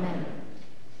 Amen."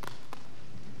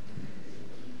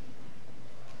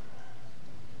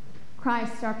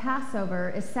 Christ, our Passover,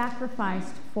 is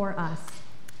sacrificed for us.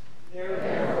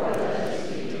 Therefore, let us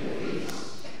keep the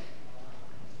feast.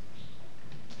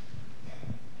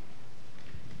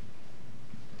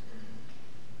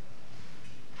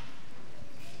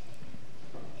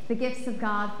 The gifts of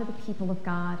God for the people of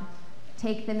God.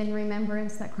 Take them in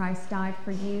remembrance that Christ died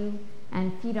for you,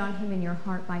 and feed on him in your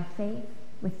heart by faith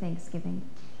with thanksgiving.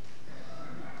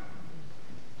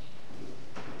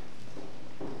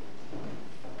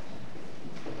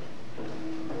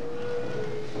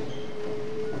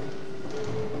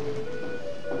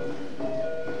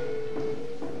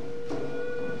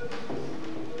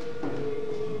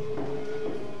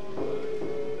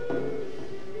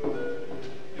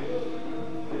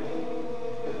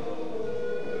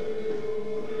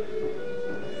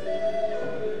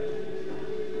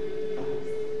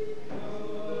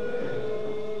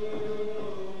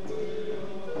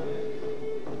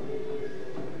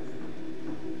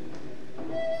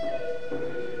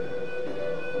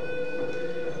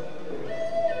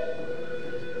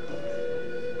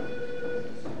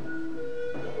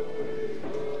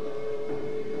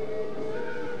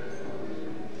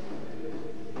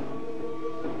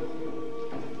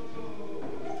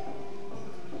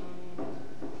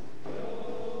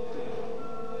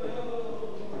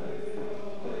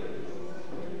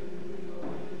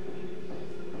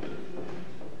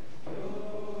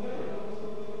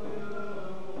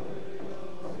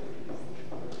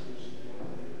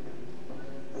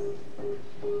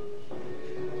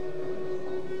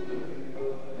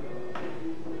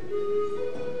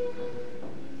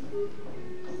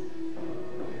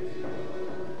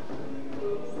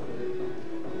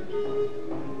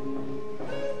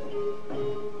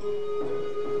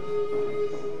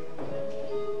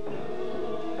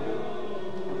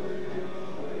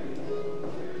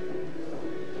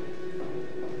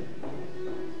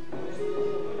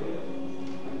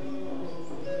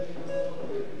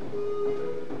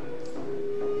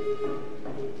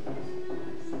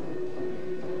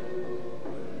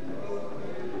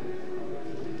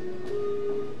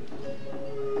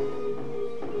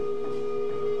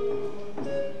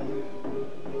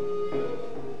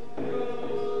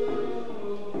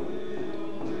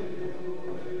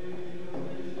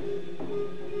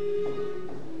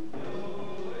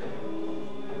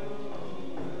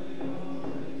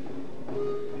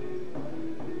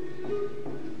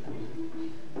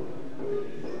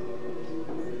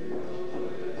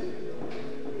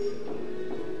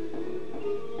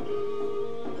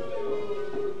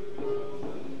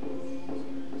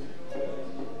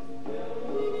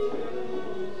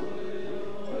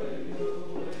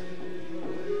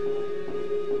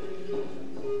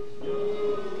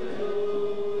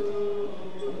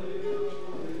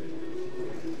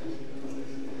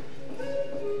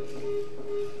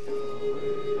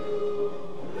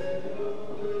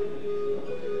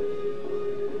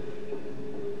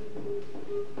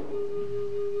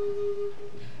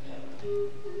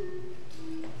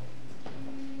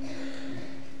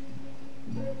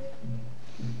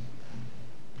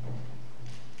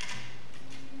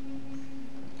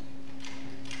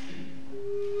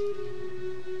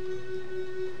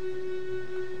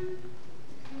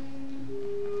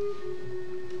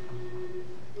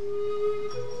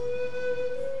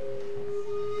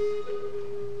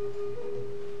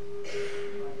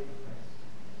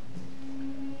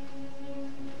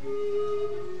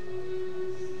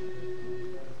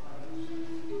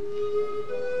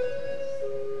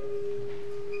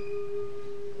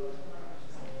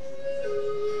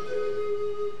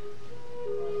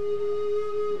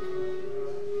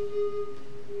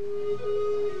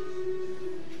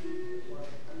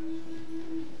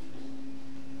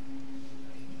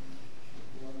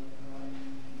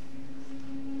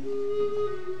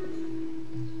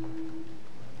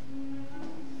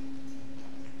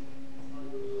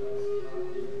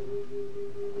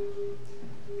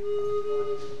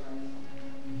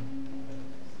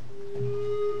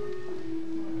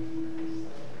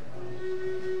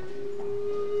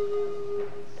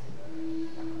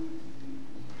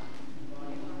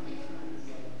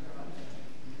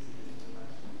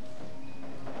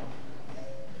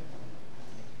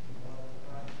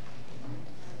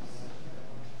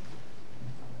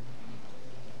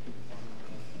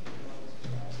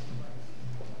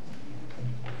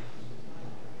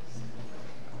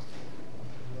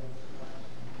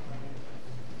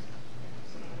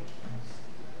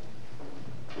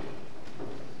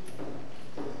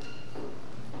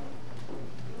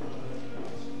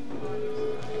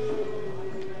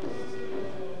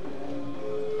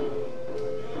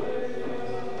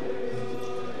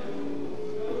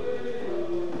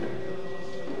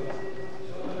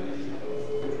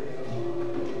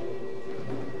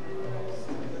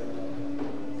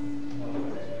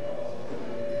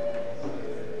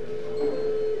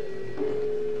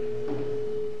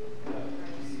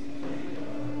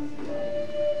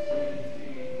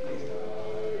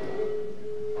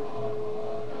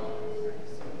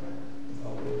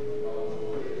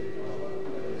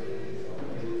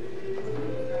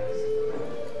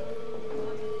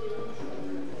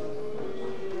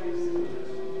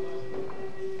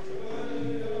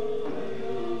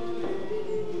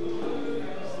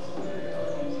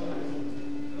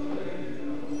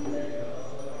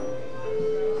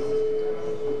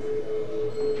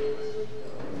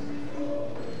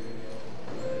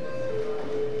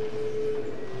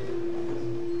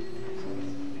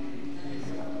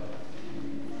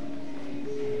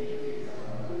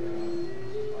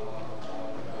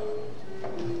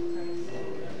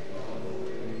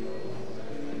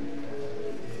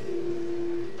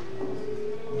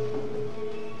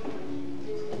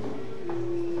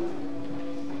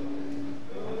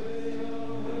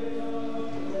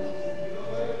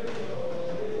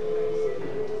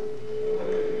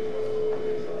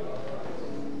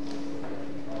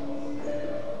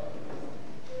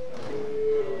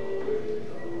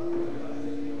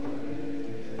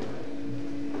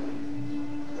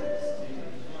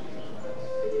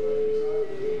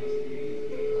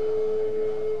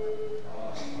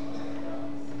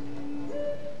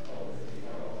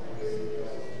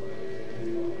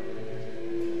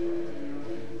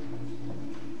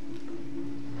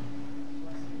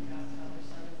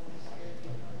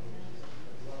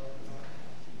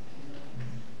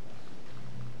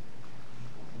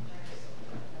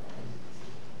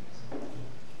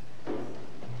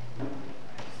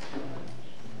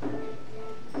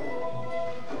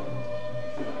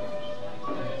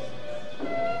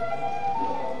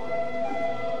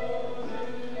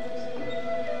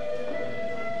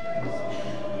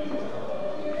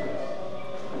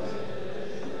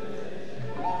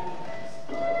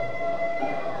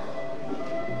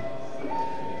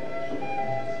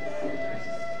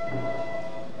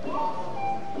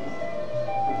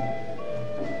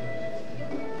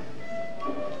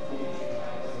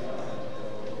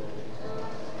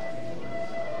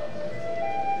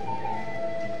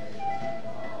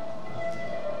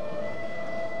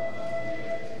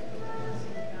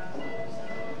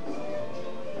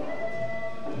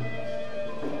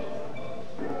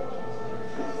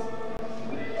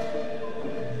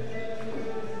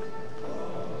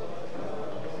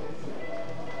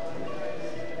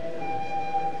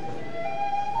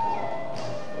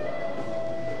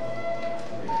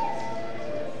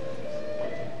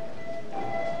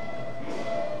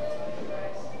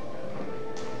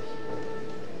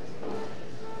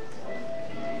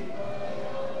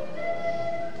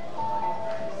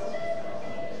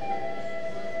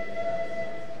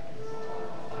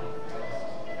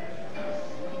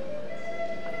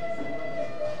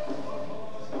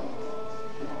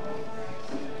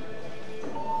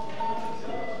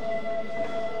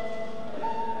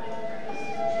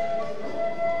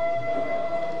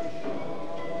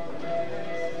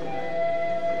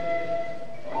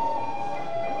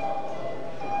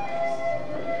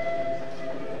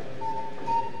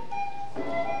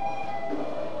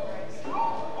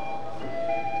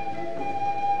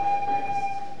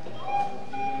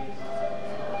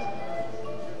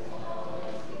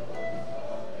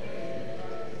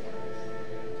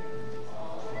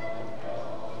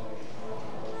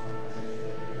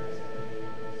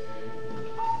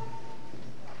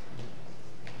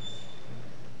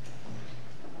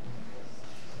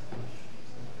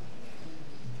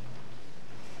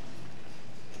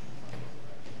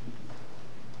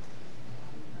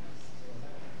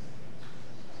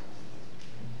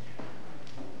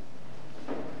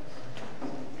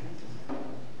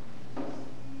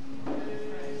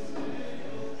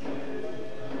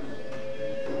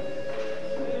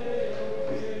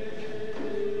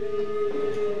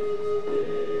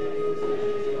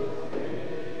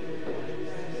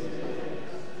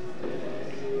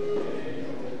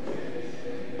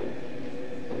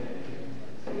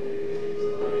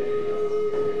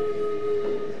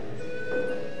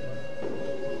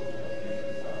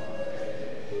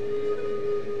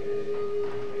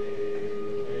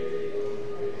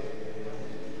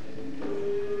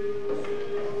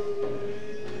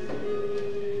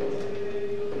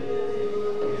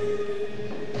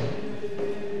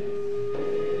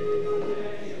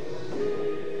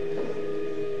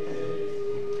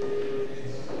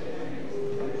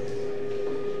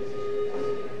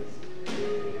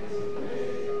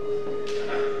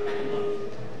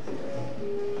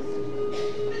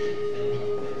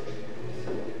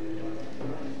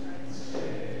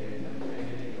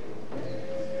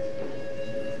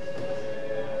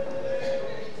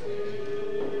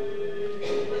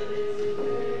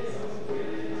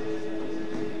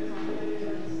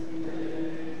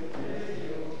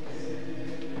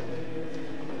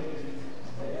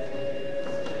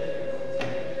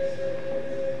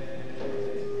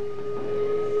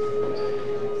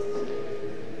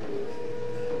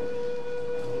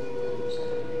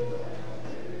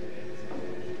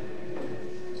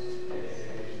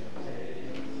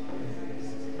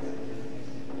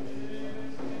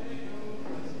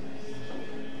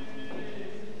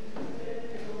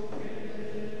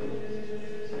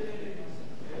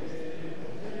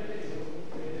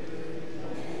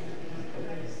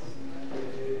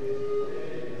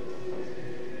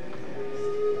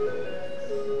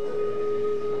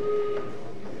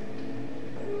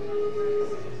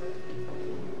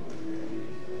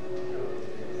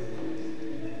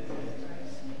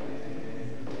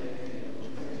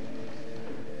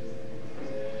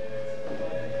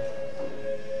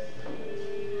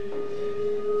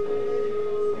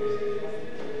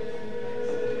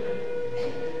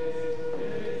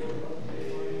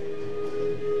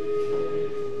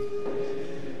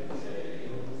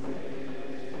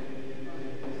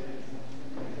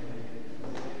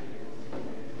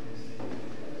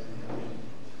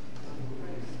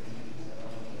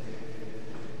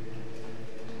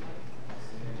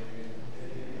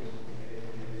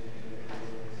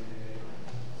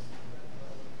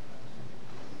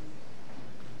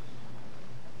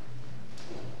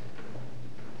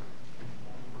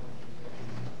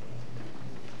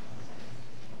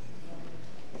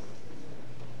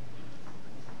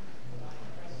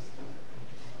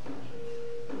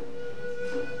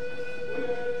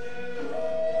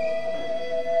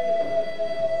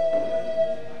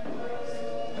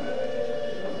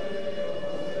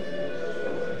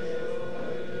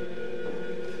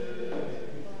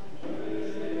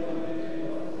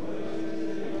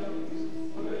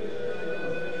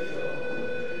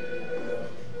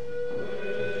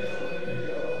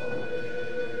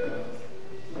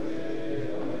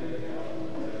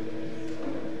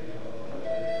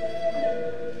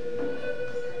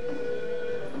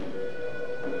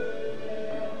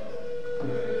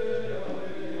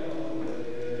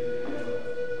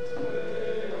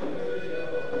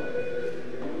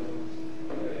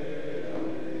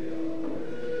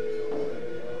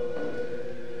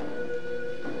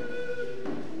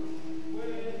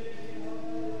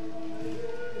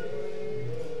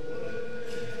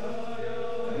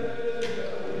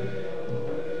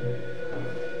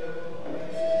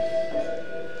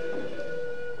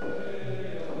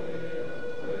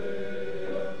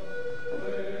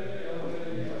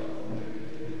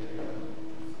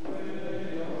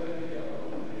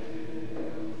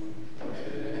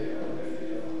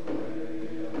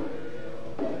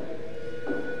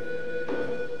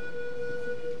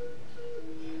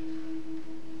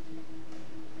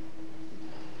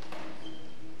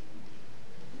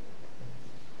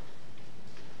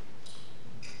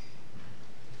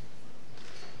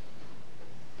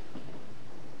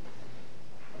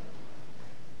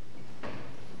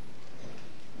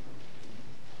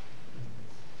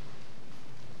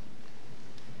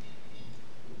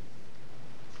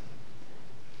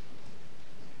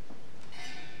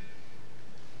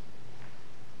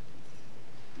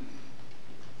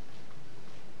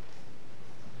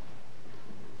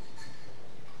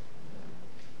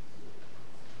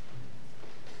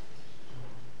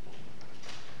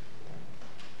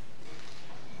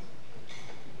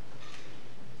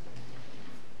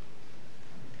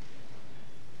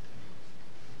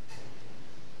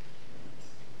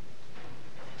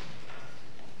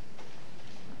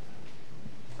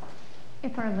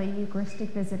 If our lay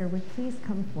Eucharistic visitor would please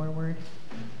come forward.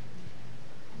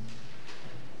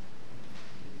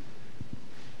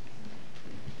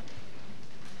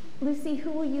 Lucy, who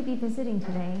will you be visiting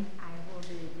today? I will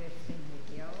be visiting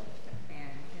the Guild and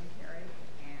Tim Parrish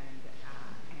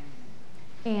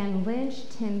and Anne Lynch,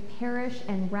 Tim Parrish,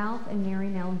 and Ralph and Mary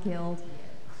Nell Guild.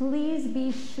 Please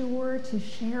be sure to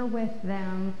share with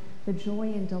them the joy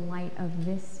and delight of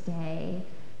this day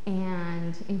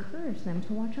and encourage them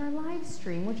to watch our live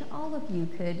stream, which all of you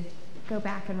could go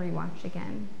back and rewatch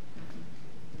again.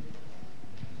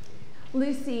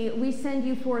 Lucy, we send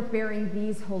you forth bearing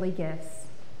these holy gifts,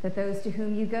 that those to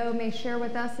whom you go may share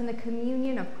with us in the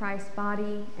communion of Christ's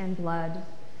body and blood.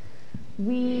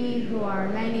 We who are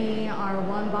many are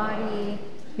one body,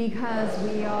 because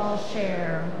we all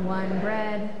share one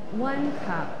bread, one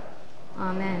cup.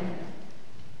 Amen.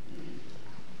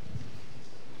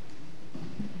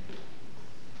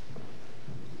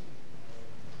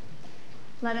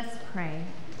 Let us pray.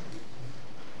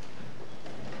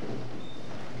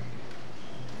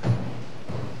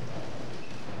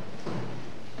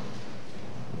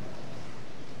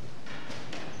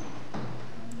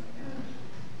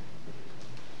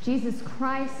 Jesus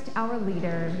Christ, our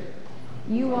leader,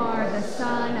 you are the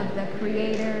Son of the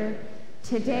Creator.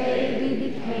 Today we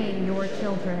became your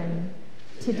children.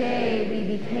 Today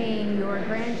we became your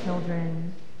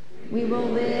grandchildren. We will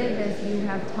live as you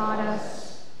have taught us.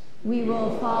 We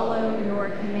will follow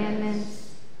your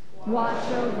commandments. Watch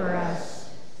over us.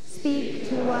 Speak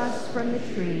to us from the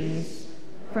trees,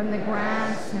 from the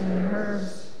grass and the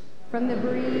herbs, from the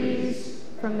breeze,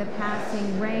 from the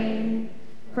passing rain,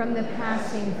 from the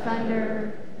passing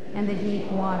thunder and the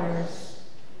deep waters.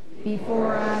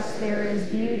 Before us there is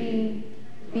beauty,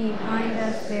 behind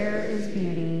us there is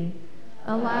beauty.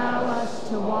 Allow us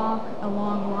to walk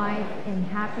along life in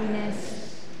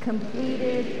happiness,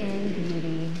 completed in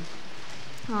beauty.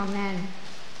 Amen.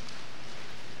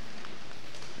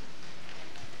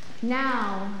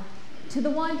 Now, to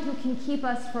the one who can keep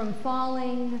us from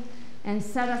falling and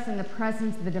set us in the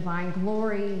presence of the divine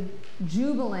glory,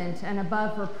 jubilant and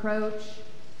above reproach,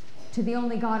 to the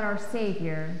only God our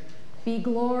Savior, be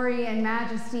glory and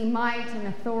majesty, might and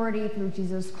authority through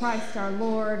Jesus Christ our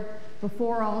Lord,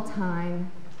 before all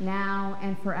time, now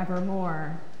and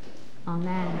forevermore.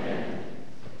 Amen. Amen.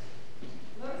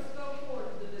 Let us go forth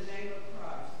in the name of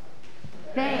Christ.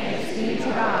 Thanks be to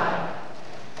God.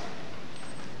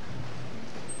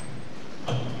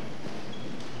 Amen.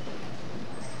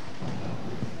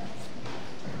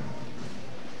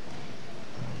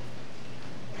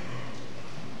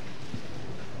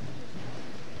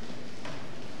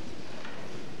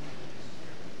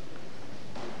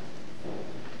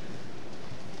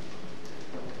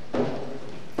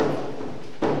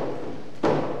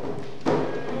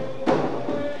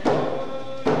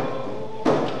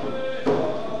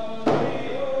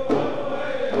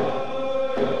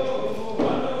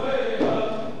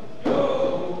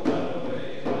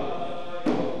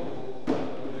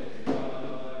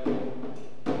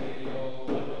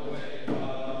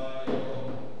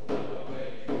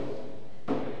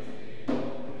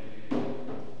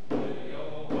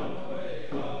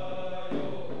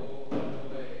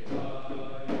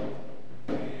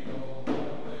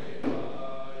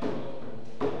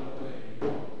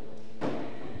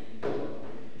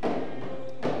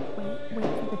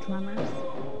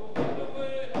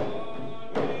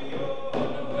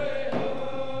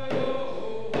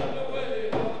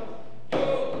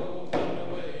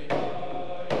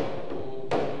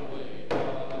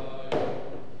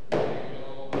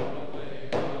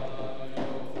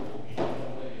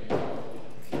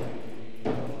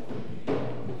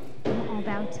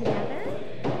 bow together.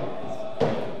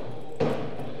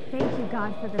 Thank you,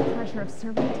 God, for the pleasure of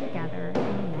serving together.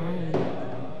 Amen.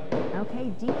 Okay,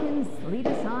 deacons, lead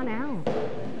us on out.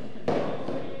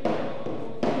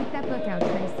 Take that book out,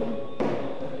 Tracy.